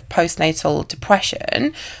heard of postnatal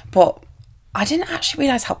depression, but I didn't actually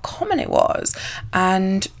realise how common it was.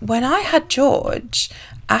 And when I had George,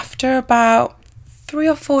 after about 3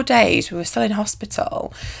 or 4 days, we were still in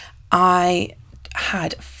hospital, I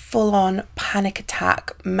had full-on panic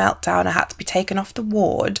attack, meltdown. I had to be taken off the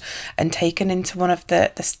ward and taken into one of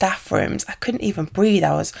the staff rooms. I couldn't even breathe.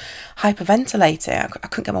 I was hyperventilating. I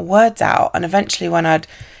couldn't get my words out. And eventually when I'd,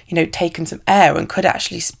 taken some air and could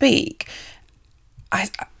actually speak,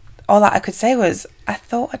 all that I could say was, I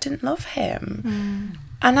thought I didn't love him.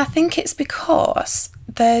 And I think it's because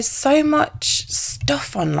there's so much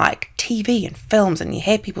stuff on like TV and films, and you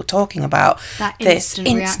hear people talking about that this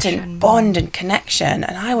instant bond and connection.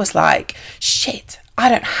 And I was like, shit, I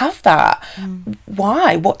don't have that.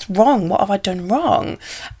 Why? What's wrong? What have I done wrong?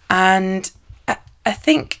 And I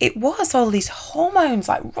think it was all these hormones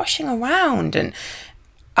like rushing around and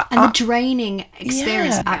the draining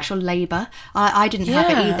experience of actual labour. I didn't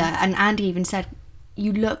have it either. And Andy even said,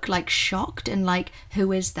 you look like shocked and like,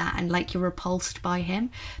 who is that? And like, you're repulsed by him.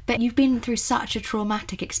 But you've been through such a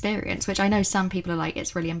traumatic experience, which I know some people are like,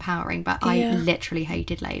 it's really empowering, but I literally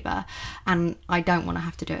hated labour and I don't want to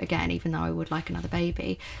have to do it again, even though I would like another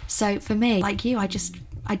baby. So for me, like you, I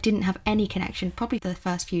didn't have any connection probably for the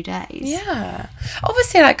first few days. Yeah.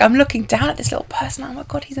 Obviously, like, I'm looking down at this little person. Oh my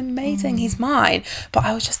God, he's amazing. He's mine. But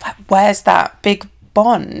I was just like, where's that big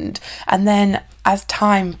bond? And then as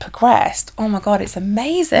time progressed, oh my God, it's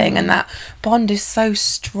amazing. And that bond is so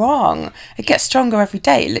strong. It gets stronger every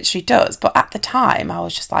day. It literally does. But at the time, I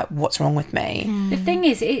was just like, what's wrong with me? The thing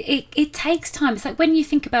is, it takes time. It's like when you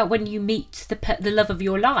think about when you meet the love of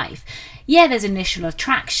your life. Yeah, there's initial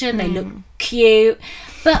attraction. They look cute.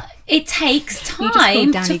 But it takes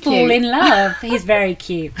time to fall in love. He's very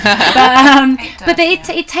cute. But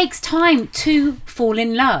it takes time to fall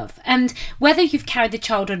in love. And whether you've carried the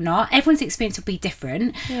child or not, everyone's experience will be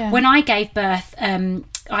different. Yeah. When I gave birth,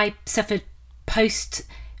 I suffered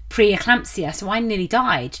pre-eclampsia, so I nearly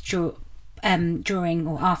died during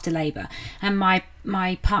or after labour. And my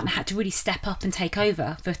partner had to really step up and take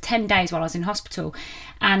over for 10 days while I was in hospital.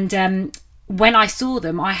 And when I saw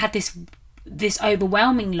them, I had this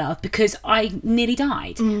overwhelming love because I nearly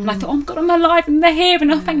died. And I thought, oh my God, I'm alive and they're here,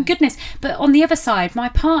 and oh, thank goodness. But on the other side, my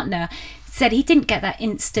partner said he didn't get that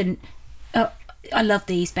instant I love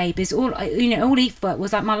these babies. All he felt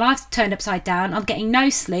was like, my life's turned upside down, I'm getting no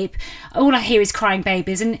sleep, all I hear is crying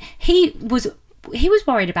babies. And he was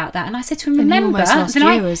worried about that. And I said to him, remember, and he almost lost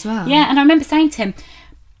you as well. Yeah, and I remember saying to him,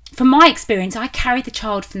 from my experience, I carried the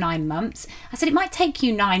child for 9 months. I said, it might take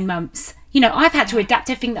you 9 months. I've had to adapt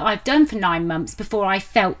everything that I've done for 9 months before I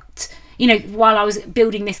felt, while I was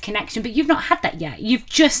building this connection. But you've not had that yet. They've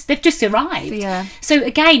just arrived. Yeah. So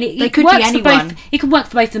again, it could work for both. It can work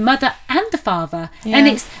for both the mother and the father.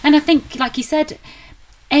 Yeah. And I think, like you said,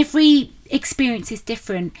 every experience is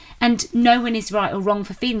different, and no one is right or wrong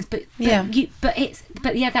for feelings. But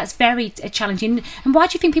that's very challenging. And why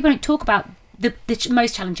do you think people don't talk about the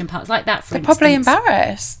most challenging parts like that? They're probably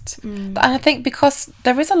embarrassed. And I think because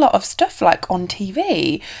there is a lot of stuff like on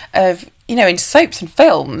TV of, in soaps and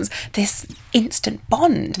films, this instant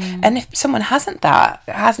bond. And if someone hasn't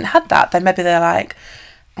had that, then maybe they're like,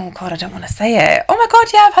 oh God, I don't want to say it. Oh my God,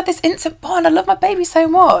 yeah, I've had this instant bond. I love my baby so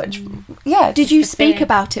much. Yeah. Did you speak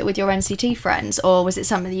about it with your NCT friends, or was it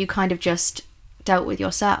something that you kind of just dealt with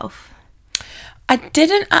yourself? I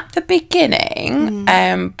didn't at the beginning,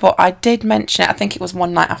 but I did mention it. I think it was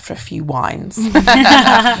one night after a few wines.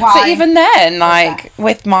 So even then,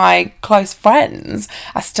 with my close friends,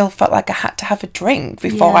 I still felt like I had to have a drink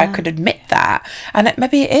before I could admit that. And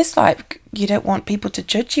maybe it is like, you don't want people to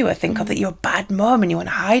judge you or think that you're a bad mum and you want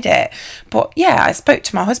to hide it. But yeah, I spoke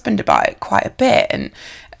to my husband about it quite a bit, and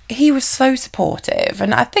he was so supportive.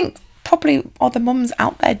 And I think probably other mums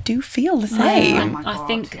out there do feel the same. I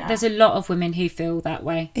think there's a lot of women who feel that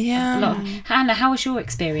way. Yeah. Hannah, how was your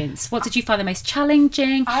experience? What did you find the most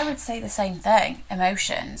challenging? I would say the same thing,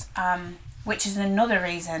 emotions, which is another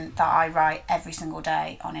reason that I write every single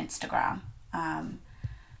day on Instagram.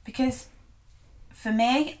 Because for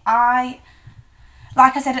me,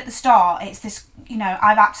 like I said at the start, it's this, you know,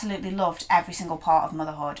 I've absolutely loved every single part of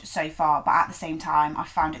motherhood so far, but at the same time, I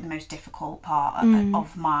found it the most difficult part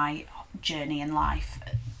of my journey in life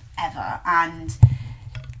ever. And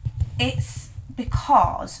it's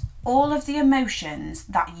because all of the emotions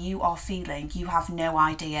that you are feeling, you have no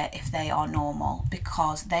idea if they are normal,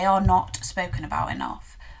 because they are not spoken about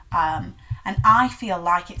enough. And I feel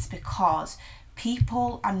like it's because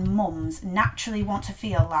people and mums naturally want to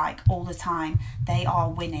feel like all the time they are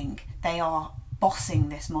winning, they are bossing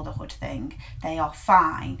this motherhood thing, they are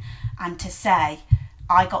fine. And to say,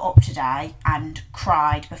 I got up today and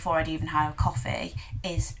cried before I'd even had a coffee,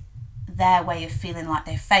 is their way of feeling like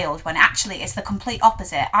they've failed, when actually it's the complete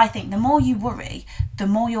opposite. I think the more you worry, the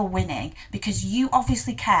more you're winning, because you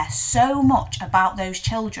obviously care so much about those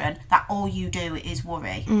children that all you do is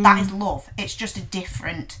worry. That is love. It's just a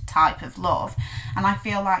different type of love. And I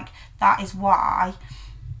feel like that is why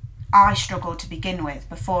I struggled to begin with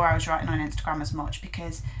before I was writing on Instagram as much,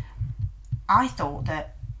 because I thought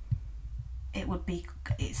that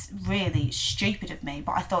it's really stupid of me,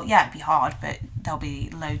 but I thought, yeah, it'd be hard, but there'll be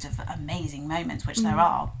loads of amazing moments, which there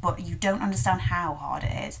are, but you don't understand how hard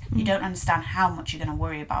it is. You don't understand how much you're going to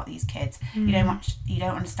worry about these kids. You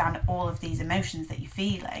don't understand all of these emotions that you're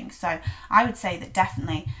feeling. So I would say that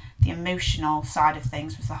definitely the emotional side of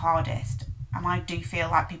things was the hardest. And I do feel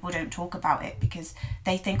like people don't talk about it because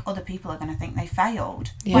they think other people are going to think they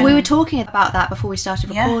failed. Yeah. Well, we were talking about that before we started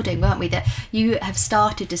recording, weren't we? That you have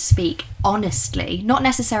started to speak honestly, not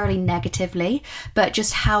necessarily negatively, but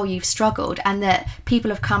just how you've struggled, and that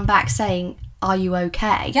people have come back saying, are you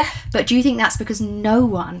okay? Yeah. But do you think that's because no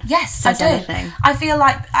one says anything? I feel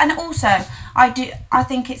like, and also I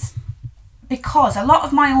think it's because a lot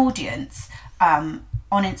of my audience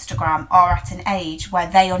on Instagram are at an age where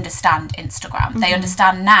they understand Instagram. They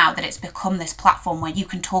understand now that it's become this platform where you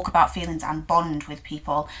can talk about feelings and bond with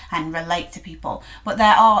people and relate to people. But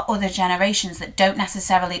there are other generations that don't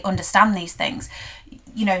necessarily understand these things.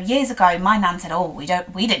 You know, years ago, my nan said, "Oh,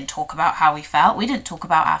 we didn't talk about how we felt. We didn't talk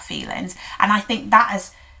about our feelings." And I think that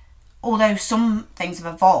has, although some things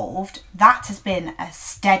have evolved, that has been a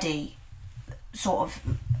steady sort of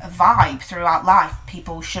a vibe throughout life.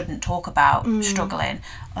 People shouldn't talk about struggling,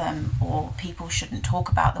 or people shouldn't talk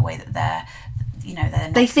about the way that they're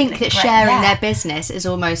not they think that sharing their business is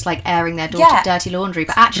almost like airing their dirty laundry,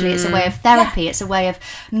 but actually it's a way of therapy. It's a way of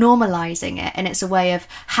normalizing it, and it's a way of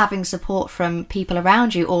having support from people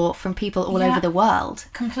around you or from people all over the world.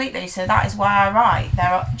 Completely. So that is why I write.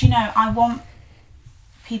 I want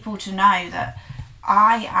people to know that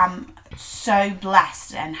I am so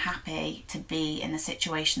blessed and happy to be in the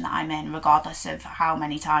situation that I'm in, regardless of how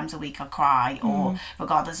many times a week I cry, or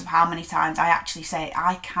regardless of how many times I actually say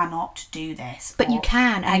I cannot do this. But you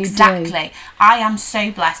can, and exactly. You do. I am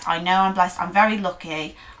so blessed. I know I'm blessed. I'm very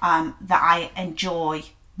lucky that I enjoy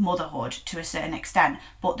motherhood to a certain extent.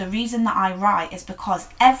 But the reason that I write is because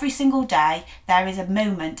every single day there is a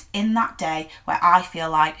moment in that day where I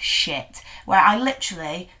feel like shit, where I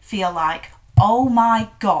literally feel like, oh my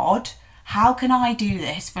God, how can I do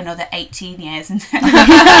this for another 18 years? But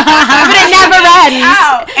it never ends.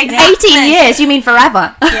 Oh, exactly. 18 years, you mean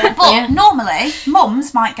forever. But normally,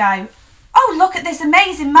 mums might go, oh, look at this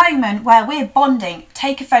amazing moment where we're bonding,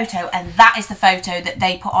 take a photo, and that is the photo that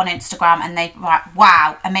they put on Instagram, and they write,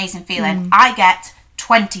 wow, amazing feeling. I get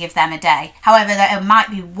 20 of them a day. However, there might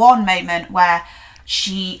be one moment where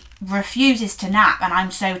she refuses to nap and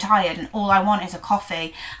I'm so tired and all I want is a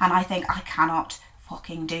coffee, and I think, I cannot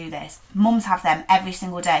fucking do this. Mums have them every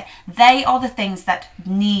single day. They are the things that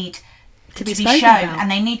need to be shown about. And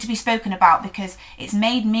they need to be spoken about, because it's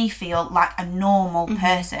made me feel like a normal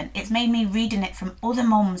person. It's made me reading it from other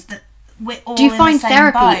mums that we're all Do you in find the same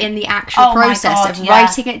therapy boat. in the actual process of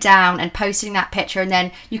writing it down and posting that picture, and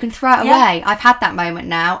then you can throw it away? I've had that moment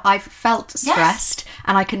now. I've felt stressed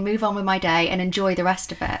and I can move on with my day and enjoy the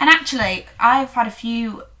rest of it. And actually, I've had a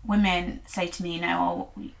few women say to me,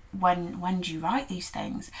 when do you write these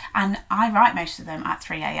things? And I write most of them at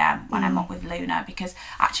 3 a.m. when I'm up with Luna, because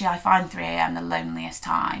actually I find 3 a.m. the loneliest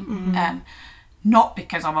time. Not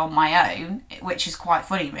because I'm on my own, which is quite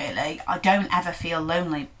funny really. I don't ever feel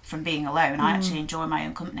lonely from being alone. I actually enjoy my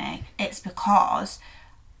own company. It's because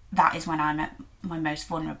that is when I'm at my most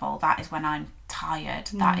vulnerable. That is when I'm tired.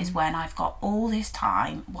 That is when I've got all this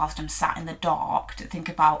time whilst I'm sat in the dark to think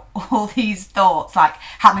about all these thoughts, like,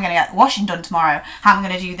 how am I going to get the washing done tomorrow? How am I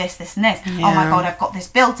going to do this, this and this? Oh my God, I've got this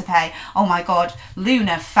bill to pay. Oh my God,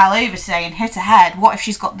 Luna fell over today and hit her head. What if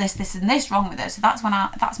she's got this, this and this wrong with her? So that's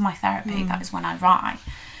my therapy. That is when I write.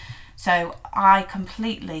 So I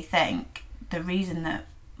completely think the reason that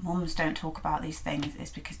mums don't talk about these things is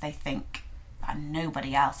because they think and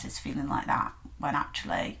nobody else is feeling like that, when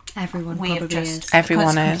actually Everyone we have probably just is.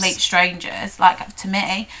 Everyone because is. complete strangers. Like, to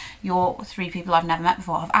me, you're 3 people I've never met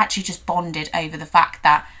before have actually just bonded over the fact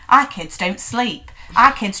that our kids don't sleep.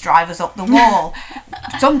 Our kids drive us up the wall.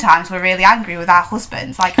 Sometimes we're really angry with our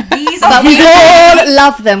husbands. Like, these are But we all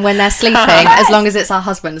love them when they're sleeping, as long as it's our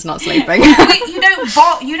husbands not sleeping.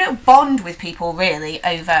 you don't bond with people really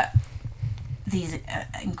over these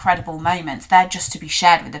incredible moments. They're just to be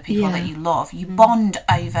shared with the people that you love. You bond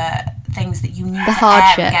over things that you need to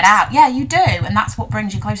air and get out. Yeah, you do, and that's what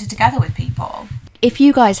brings you closer together with people. If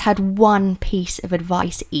you guys had one piece of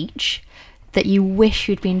advice each that you wish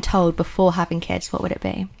you'd been told before having kids, what would it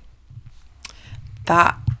be?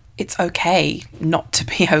 That it's okay not to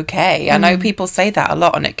be okay. I know people say that a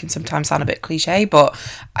lot and it can sometimes sound a bit cliche, but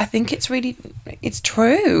I think it's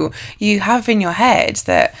true. You have in your head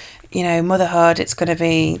that, you know, motherhood, it's going to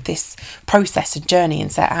be this process and journey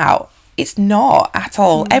and set out. It's not at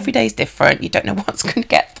all. Every day is different. You don't know what's going to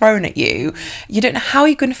get thrown at you. You don't know how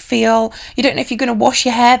you're going to feel. You don't know if you're going to wash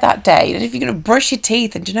your hair that day. You don't know if you're going to brush your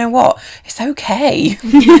teeth. And do you know what? It's okay.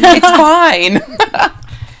 It's fine.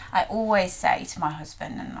 I always say to my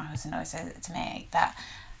husband, and my husband always says it to me, that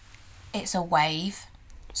it's a wave.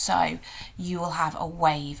 So you will have a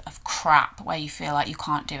wave of crap where you feel like you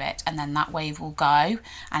can't do it, and then that wave will go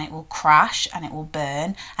and it will crash and it will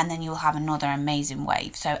burn, and then you'll have another amazing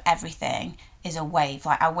wave. So everything is a wave.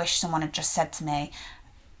 Like, I wish someone had just said to me,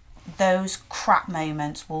 those crap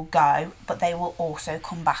moments will go, but they will also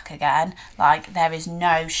come back again. Like, there is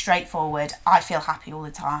no straightforward, I feel happy all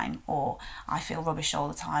the time, or I feel rubbish all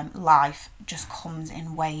the time. Life just comes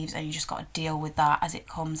in waves, and you just got to deal with that as it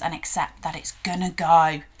comes and accept that it's gonna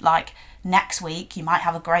go. Like, next week you might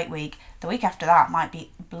have a great week, the week after that might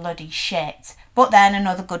be bloody shit, but then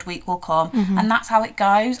another good week will come, and that's how it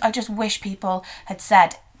goes. I just wish people had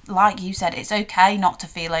said, like you said, it's okay not to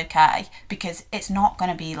feel okay, because it's not going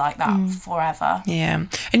to be like that forever. Yeah.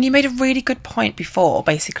 And you made a really good point before,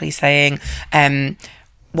 basically saying,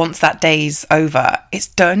 once that day's over, it's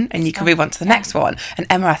done and you can move on to the next one. And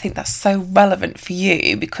Emma, I think that's so relevant for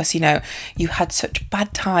you because, you know, you had such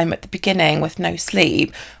bad time at the beginning with no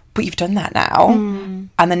sleep, but you've done that now.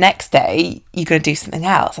 And the next day you're going to do something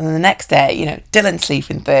else, and then the next day, you know, Dylan's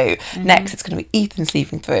sleeping through, next it's going to be Ethan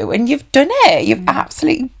sleeping through, and you've done it. You've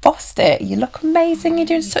absolutely bossed it. You look amazing. You're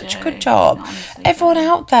doing such a good job. Honestly, everyone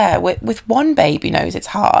out there with one baby knows it's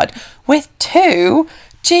hard. With 2,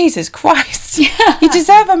 Jesus Christ, you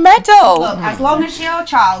deserve a medal. Look, as long as your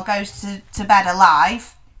child goes to bed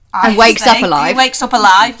alive and wakes up alive. He wakes up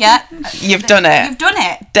alive, yeah. You've done it. You've done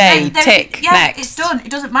it. Day, tick, yeah, next. It's done.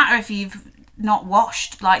 It doesn't matter if you've not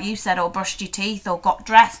washed, like you said, or brushed your teeth, or got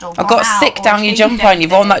dressed, or I've got sick down your jumper and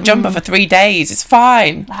you've worn that jumper for 3 days. It's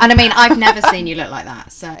fine. And I mean, I've never seen you look like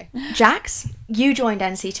that. So, Jax, you joined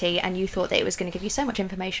NCT and you thought that it was going to give you so much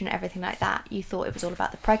information and everything like that. You thought it was all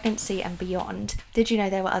about the pregnancy and beyond. Did you know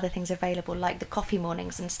there were other things available, like the coffee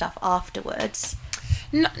mornings and stuff afterwards?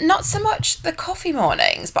 Not so much the coffee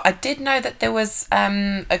mornings, but I did know that there was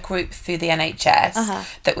a group through the NHS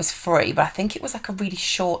that was free, but I think it was like a really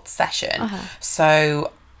short session.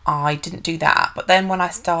 So I didn't do that. But then when I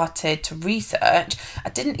started to research, I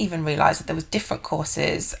didn't even realise that there was different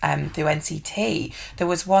courses through NCT. There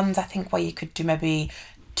was ones, I think, where you could do maybe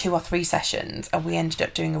 2 or 3 sessions, and we ended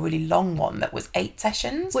up doing a really long one that was 8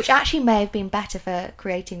 sessions, which actually may have been better for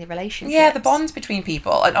creating the relationship. Yeah, the bonds between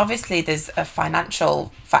people, and obviously there's a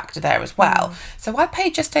financial factor there as well. So I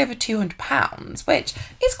paid just over £200, which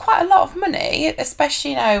is quite a lot of money,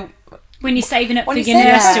 especially, you know, when you're saving up for your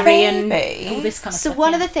nursery and all this kind of stuff. So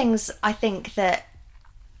one of the things I think that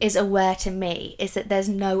is aware to me is that there's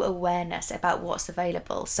no awareness about what's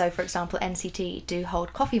available. So, for example, NCT do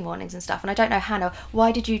hold coffee mornings and stuff. And I don't know, Hannah,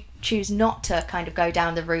 why did you choose not to kind of go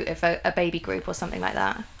down the route of a baby group or something like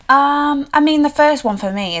that? I mean, the first one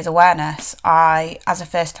for me is awareness. I, as a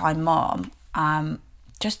first-time mum,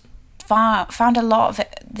 just found a lot of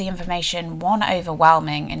the information, 1,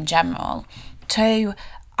 overwhelming in general. 2,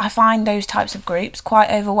 I find those types of groups quite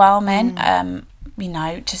overwhelming. You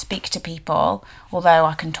know, to speak to people, although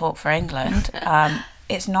I can talk for England,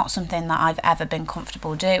 it's not something that I've ever been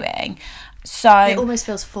comfortable doing. So it almost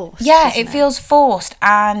feels forced. Yeah, it feels forced,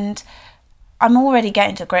 and I'm already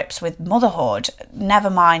getting to grips with motherhood, never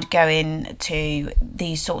mind going to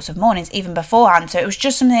these sorts of mornings even beforehand. So it was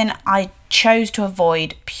just something I chose to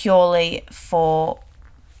avoid purely for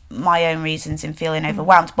my own reasons in feeling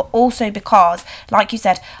overwhelmed, but also because, like you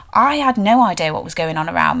said, I had no idea what was going on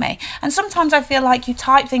around me. And sometimes I feel like you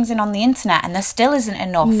type things in on the internet and there still isn't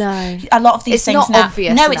enough. No. A lot of these things not now.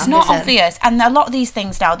 obvious No, enough, it's not is it? obvious. And a lot of these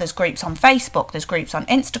things now, there's groups on Facebook, there's groups on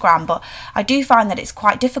Instagram, but I do find that it's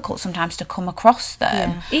quite difficult sometimes to come across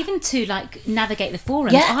them. Even to like navigate the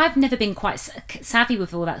forums. Yeah. I've never been quite savvy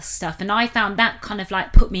with all that stuff, and I found that kind of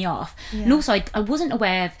like put me off. And also I wasn't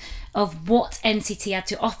aware of what NCT had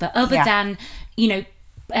to offer other than, you know,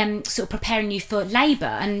 sort of preparing you for labour.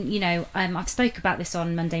 And, you know, I've spoke about this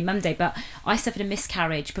on Monday, but I suffered a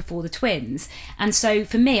miscarriage before the twins, and so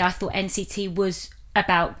for me I thought NCT was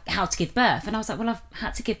about how to give birth, and I was like, well, I've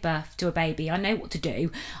had to give birth to a baby, I know what to do.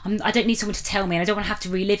 I don't need someone to tell me, and I don't want to have to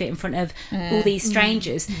relive it in front of all these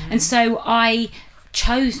strangers. And so I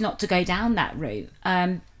chose not to go down that route.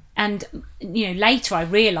 And you know, later I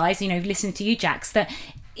realised, you know, listening to you, Jax, that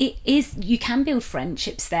it is, you can build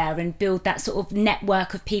friendships there and build that sort of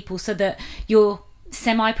network of people so that you're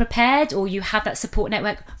semi-prepared, or you have that support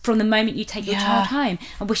network from the moment you take your child home.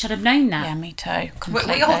 I wish I'd have known that. Yeah, me too.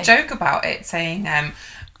 Completely. We all joke about it, saying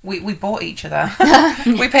we bought each other.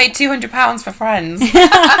 We paid £200 for Friends. And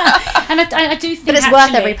I do think, But it's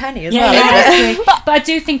worth every penny as well. Yeah. But I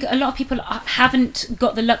do think a lot of people haven't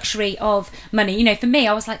got the luxury of money. You know, for me,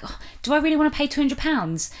 I was like, oh, do I really want to pay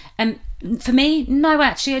 £200? For me, no,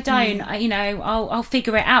 actually, I don't. You know, I'll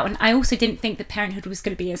figure it out. And I also didn't think that parenthood was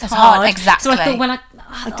going to be as hard. Exactly. So I thought, well,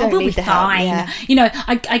 I will be fine. Yeah. You know,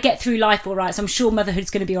 I get through life all right. So I'm sure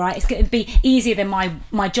motherhood's going to be all right. It's going to be easier than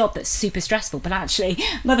my job that's super stressful. But actually,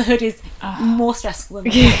 motherhood is more stressful than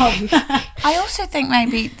my job. I also think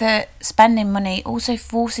maybe that spending money also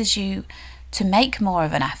forces you to make more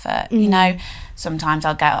of an effort. You know, sometimes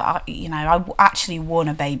I'll get, you know, I actually won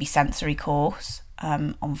a baby sensory course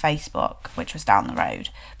on Facebook, which was down the road,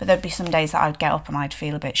 but there'd be some days that I'd get up and I'd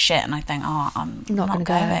feel a bit shit, and I'd think, oh, I'm not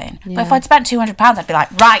going. Yeah. But if I'd spent £200, I'd be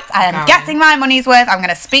like, right, I am getting my money's worth. I'm going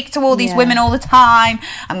to speak to all these women all the time.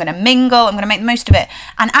 I'm going to mingle. I'm going to make the most of it.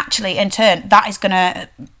 And actually, in turn, that is going to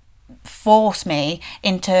force me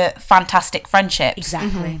into fantastic friendships.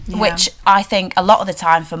 Exactly. Which I think a lot of the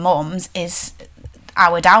time for mums is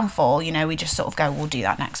our downfall. You know, we just sort of go, we'll do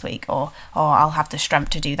that next week, or I'll have the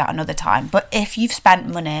strength to do that another time. But if you've spent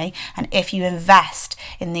money and if you invest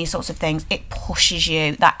in these sorts of things, it pushes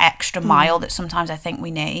you that extra mile that sometimes I think we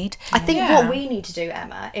need. I think what we need to do,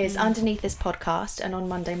 Emma, is underneath this podcast and on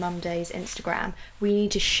Monday Mumday's Instagram, we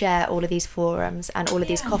need to share all of these forums and all of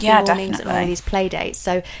these coffee mornings and all of these play dates.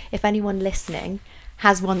 So if anyone listening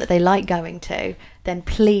has one that they like going to, then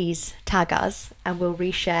please tag us and we'll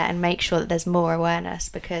reshare and make sure that there's more awareness,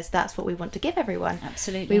 because that's what we want to give everyone.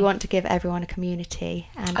 Absolutely. We want to give everyone a community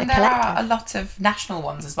and a there collective. are a lot of national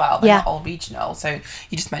ones as well. They're not all regional. So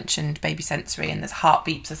you just mentioned Baby Sensory, and there's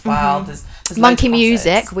Heartbeeps as well. There's Monkey loads of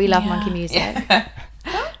Music. classes. We love Monkey Music.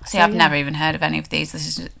 See, I've never even heard of any of these.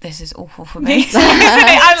 This is awful for me.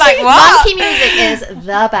 I'm like, what? Monkey Music is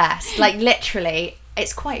the best. Like, literally,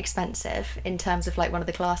 it's quite expensive in terms of like one of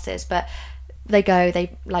the classes, but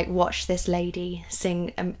they like watch this lady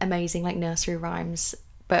sing amazing like nursery rhymes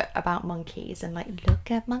but about monkeys, and like, look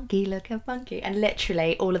at monkey, and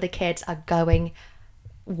literally all of the kids are going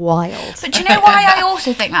wild. But do you know why I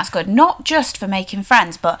also think that's good? Not just for making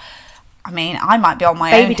friends, but I mean, I might be on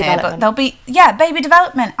my own here, but there'll be baby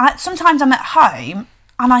development. Sometimes I'm at home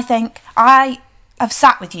and I think I have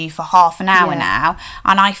sat with you for half an hour now,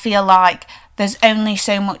 and I feel like there's only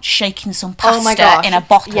so much shaking some pasta in a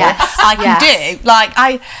bottle I can do. Like,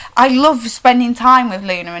 I love spending time with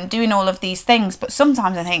Luna and doing all of these things, but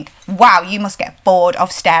sometimes I think, wow, you must get bored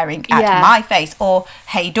of staring at my face. Or,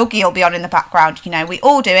 hey, Dougie will be on in the background. You know, we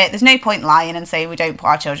all do it. There's no point lying and saying we don't put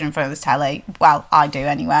our children in front of the telly. Well, I do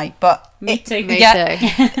anyway. But Me too. You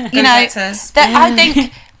know, I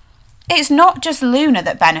think it's not just Luna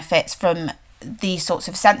that benefits from these sorts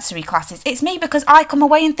of sensory classes. It's me, because I come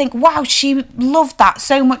away and think, wow, she loved that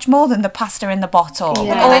so much more than the pasta in the bottle.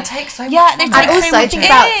 Or they take so much. Yeah, they take and also so much think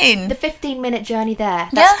about the 15-minute journey there.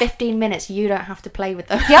 That's 15 minutes you don't have to play with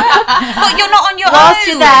them. Yeah, but you're not on your Whilst own.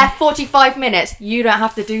 you're there 45 minutes, you don't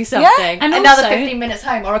have to do something. And another also, 15 minutes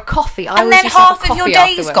home, or a coffee. And then half of your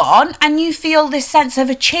day's gone and you feel this sense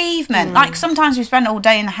of achievement. Like, sometimes we spend all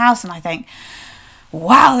day in the house and I think,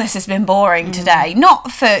 wow, this has been boring today. Not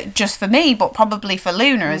just for me, but probably for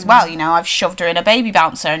Luna as well. You know, I've shoved her in a baby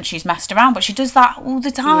bouncer and she's messed around, but she does that all the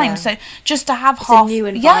time. So just to have a new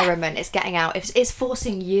environment, it's getting out. It's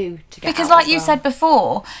forcing you to get out. Because like you said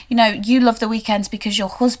before, you know, you love the weekends because your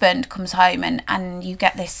husband comes home and you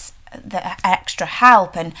get this the extra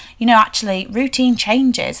help. And, you know, actually routine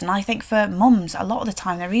changes. And I think for mums, a lot of the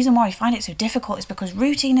time, the reason why we find it so difficult is because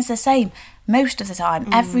routine is the same most of the time,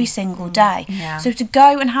 every single day. Yeah. So to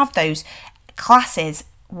go and have those classes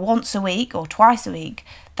once a week or twice a week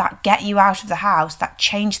that get you out of the house, that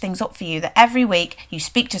change things up for you, that every week you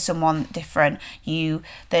speak to someone different,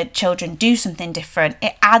 the children do something different,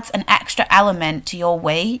 it adds an extra element to your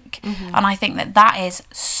week. And I think that is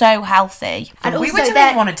so healthy. And we also were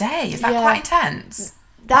doing one a day. Is that Yeah. quite intense?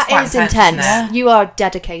 That quite is intense, intense. isn't it? You are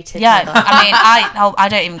dedicated. Yeah, Mother. I mean, I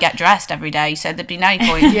don't even get dressed every day, so there'd be no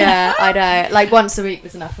point. Yeah, I know. Like once a week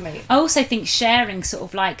was enough for me. I also think sharing sort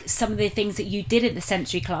of like some of the things that you did at the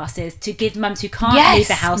sensory classes to give mums who can't Yes. leave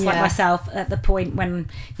the house like Yeah. myself at the point when,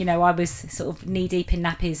 you know, I was sort of knee deep in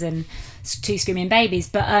nappies and two screaming babies,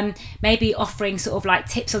 but maybe offering sort of like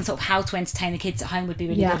tips on sort of how to entertain the kids at home would be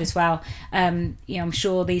really Yeah. good as well. You know, I'm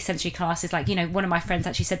sure these sensory classes, like, you know, one of my friends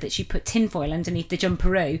actually said that she put tinfoil underneath the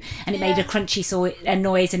jumperoo and it made a crunchy a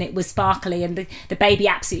noise and it was sparkly and the baby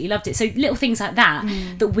absolutely loved it. So little things like that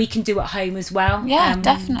that we can do at home as well. Yeah,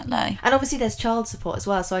 definitely. And obviously there's child support as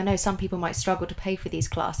well, so I know some people might struggle to pay for these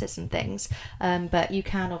classes and things, but you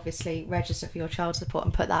can obviously register for your child support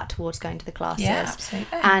and put that towards going to the classes. Yeah,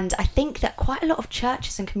 absolutely. And I think that quite a lot of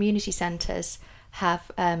churches and community centres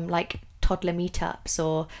have like toddler meetups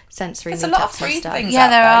or sensory There's a meetups lot of and free stuff. things. Yeah, out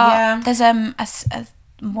there there, are. yeah. There's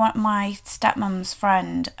my stepmom's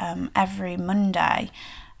friend every Monday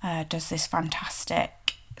does this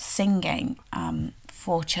fantastic singing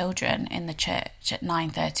for children in the church at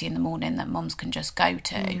 9:30 in the morning that mums can just go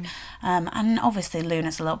to. And obviously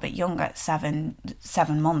Luna's a little bit younger at 7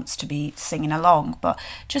 months to be singing along, but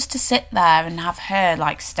just to sit there and have her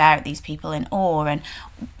like stare at these people in awe and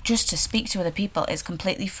just to speak to other people is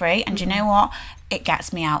completely free. And you know what? It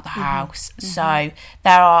gets me out the house. So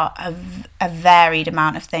there are a varied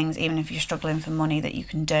amount of things, even if you're struggling for money, that you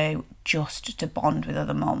can do just to bond with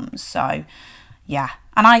other mums. So yeah.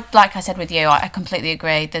 And like I said with you, I completely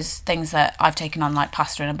agree. There's things that I've taken on, like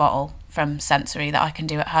pasta in a bottle from Sensory, that I can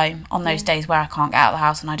do at home on those days where I can't get out of the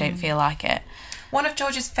house and I don't feel like it. One of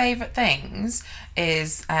George's favourite things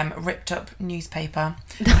is ripped up newspaper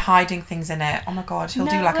and hiding things in it. Oh my God, he'll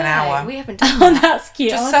do like an hour. We haven't done Oh, that. that's cute.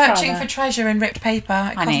 Just I'll try searching that. for treasure in ripped paper.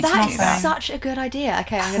 I need to That do is that. such a good idea.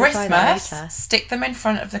 Okay, I'm going to try that Christmas, later. stick them in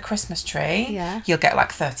front of the Christmas tree. Yeah. You'll get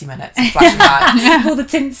like 30 minutes of flashing lights. All the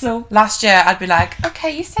tinsel. Last year, I'd be like,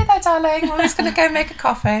 okay, you stay there, darling. I'm just going to go make a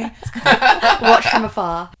coffee. Watch from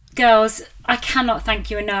afar. Girls, I cannot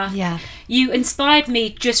thank you enough. Yeah. You inspired me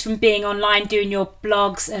just from being online, doing your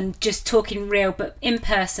blogs and just talking real, but in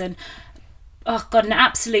person. Oh God, an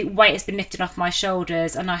absolute weight has been lifted off my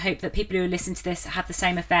shoulders, and I hope that people who listen to this have the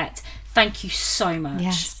same effect. Thank you so much.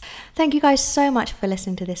 Yes. Thank you guys so much for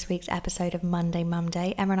listening to this week's episode of Monday Mum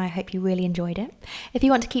Day. Emma and I hope you really enjoyed it. If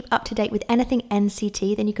you want to keep up to date with anything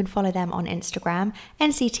NCT, then you can follow them on Instagram,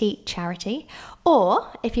 NCT Charity. Or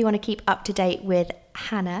if you want to keep up to date with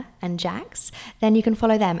Hannah and Jax, then you can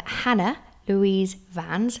follow them, Hannah Louise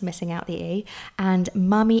Vans, missing out the E, and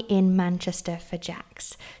Mummy in Manchester for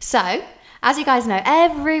Jax. So, as you guys know,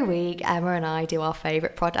 every week Emma and I do our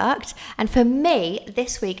favourite product. And for me,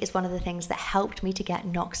 this week is one of the things that helped me to get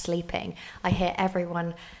Knock sleeping. I hear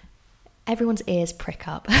everyone's ears prick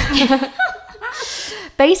up.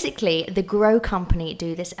 Basically, the Grow Company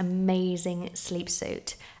do this amazing sleep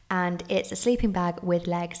suit. And it's a sleeping bag with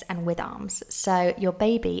legs and with arms. So your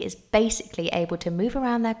baby is basically able to move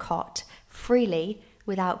around their cot freely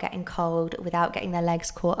without getting cold, without getting their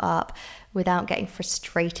legs caught up, without getting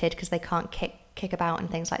frustrated because they can't kick about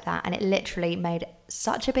and things like that. And it literally made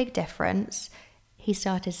such a big difference. He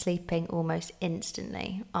started sleeping almost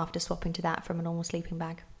instantly after swapping to that from a normal sleeping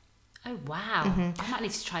bag. Oh, wow. I might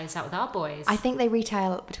need to try this out with our boys. I think they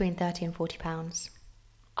retail between £30 and £40.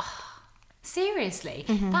 Seriously?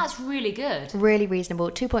 That's really good. Really reasonable.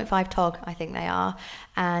 2.5 TOG, I think they are.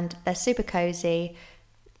 And they're super cozy,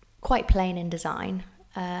 quite plain in design.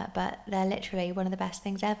 But they're literally one of the best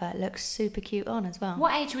things ever. It looks super cute on as well.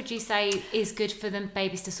 What age would you say is good for them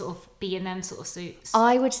babies to sort of be in them sort of suits?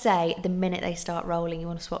 I would say the minute they start rolling, you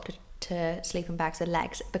want to swap to sleeping bags with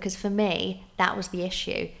legs. Because for me, that was the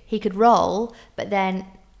issue. He could roll, but then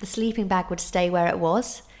the sleeping bag would stay where it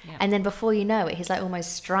was. Yeah. And then before you know it, he's like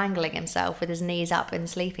almost strangling himself with his knees up in the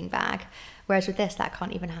sleeping bag. Whereas with this, that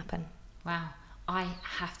can't even happen. Wow. I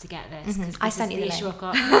have to get this because I this sent is you the the issue link.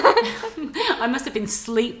 I've got. I must have been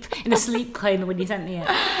in a sleep coma when you sent me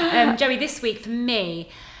it. Joey, this week for me,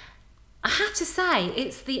 I have to say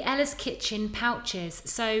it's the Ella's Kitchen pouches.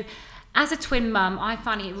 So as a twin mum, I'm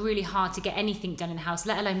finding it really hard to get anything done in the house,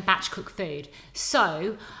 let alone batch cook food.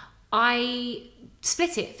 So I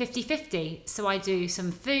split it 50-50. So I do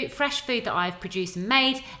some food, fresh food that I've produced and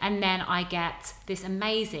made, and then I get this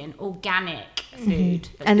amazing organic food.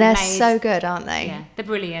 And they're so good, aren't they? Yeah, they're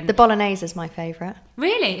brilliant. The bolognese is my favourite.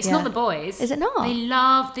 Really? It's not the boys. Is it not? They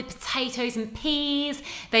love the potatoes and peas.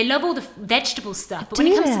 They love all the vegetable stuff. But when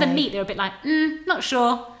it comes to the meat, they're a bit like, not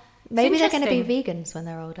sure. Maybe they're going to be vegans when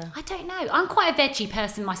they're older. I don't know. I'm quite a veggie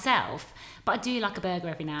person myself, but I do like a burger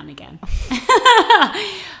every now and again.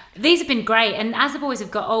 These have been great. And as the boys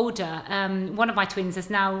have got older, one of my twins is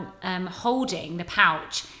now holding the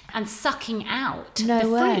pouch and sucking out the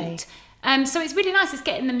fruit. So it's really nice. It's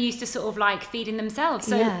getting them used to sort of like feeding themselves.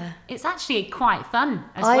 So it's actually quite fun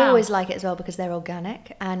as well. I always like it as well because they're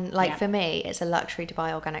organic. And for me, it's a luxury to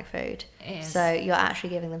buy organic food. It is. So you're actually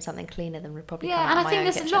giving them something cleaner than would probably come out and of I my think own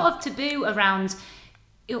there's kitchen. a lot of taboo around,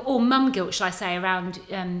 or mum guilt, shall I say, around,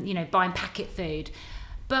 buying packet food.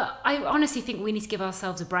 But I honestly think we need to give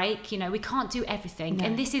ourselves a break. We can't do everything. No.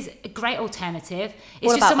 And this is a great alternative.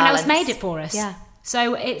 It's just someone else made it for us. Yeah.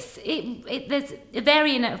 So there's a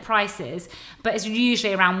varying of prices, but it's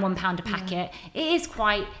usually around £1 a packet. It is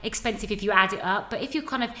quite expensive if you add it up, but if you're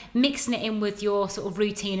kind of mixing it in with your sort of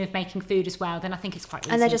routine of making food as well, then I think it's quite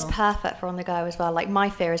reasonable. And they're just perfect for on the go as well. Like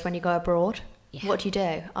my fear is when you go abroad, what do you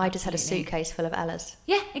do? I just had a suitcase full of Ellas.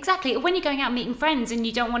 Yeah, exactly. When you're going out meeting friends and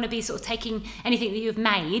you don't want to be sort of taking anything that you've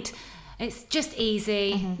made, it's just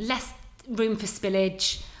easy, less room for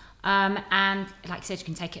spillage. And like I said, you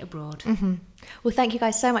can take it abroad. Well, thank you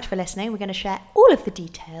guys so much for listening. We're going to share all of the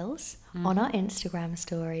details on our Instagram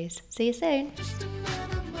stories. See you soon.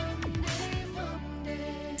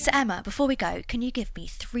 So Emma, before we go, can you give me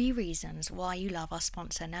 3 reasons why you love our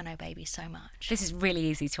sponsor Nanobaby so much? This is really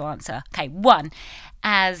easy to answer. Okay, 1,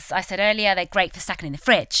 as I said earlier, they're great for stacking in the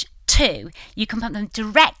fridge. 2, you can pump them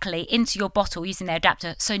directly into your bottle using their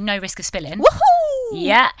adapter, so no risk of spilling. Woohoo!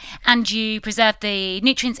 Yeah, and you preserve the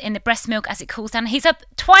nutrients in the breast milk as it cools down and heats up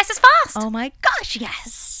twice as fast. Oh my gosh,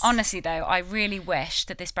 yes. Honestly though, I really wish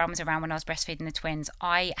that this brand was around when I was breastfeeding the twins.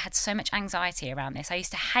 I had so much anxiety around this. I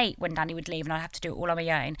used to hate when Danny would leave and I'd have to do it all on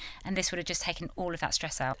my own, and this would have just taken all of that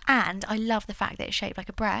stress out. And I love the fact that it's shaped like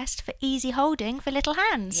a breast for easy holding for little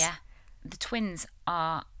hands. Yeah, the twins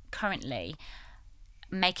are currently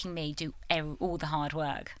making me do all the hard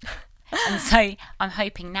work. And so I'm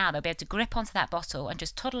hoping now they'll be able to grip onto that bottle and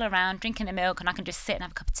just toddle around drinking the milk, and I can just sit and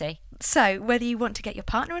have a cup of tea. So whether you want to get your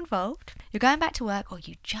partner involved, you're going back to work, or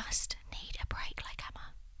you just need a break like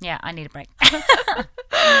Emma. Yeah, I need a break.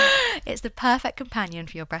 It's the perfect companion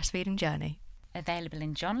for your breastfeeding journey. Available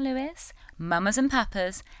in John Lewis, Mamas and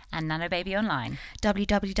Papas, and Nanobaby online.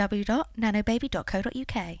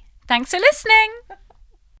 www.nanobaby.co.uk. Thanks for listening.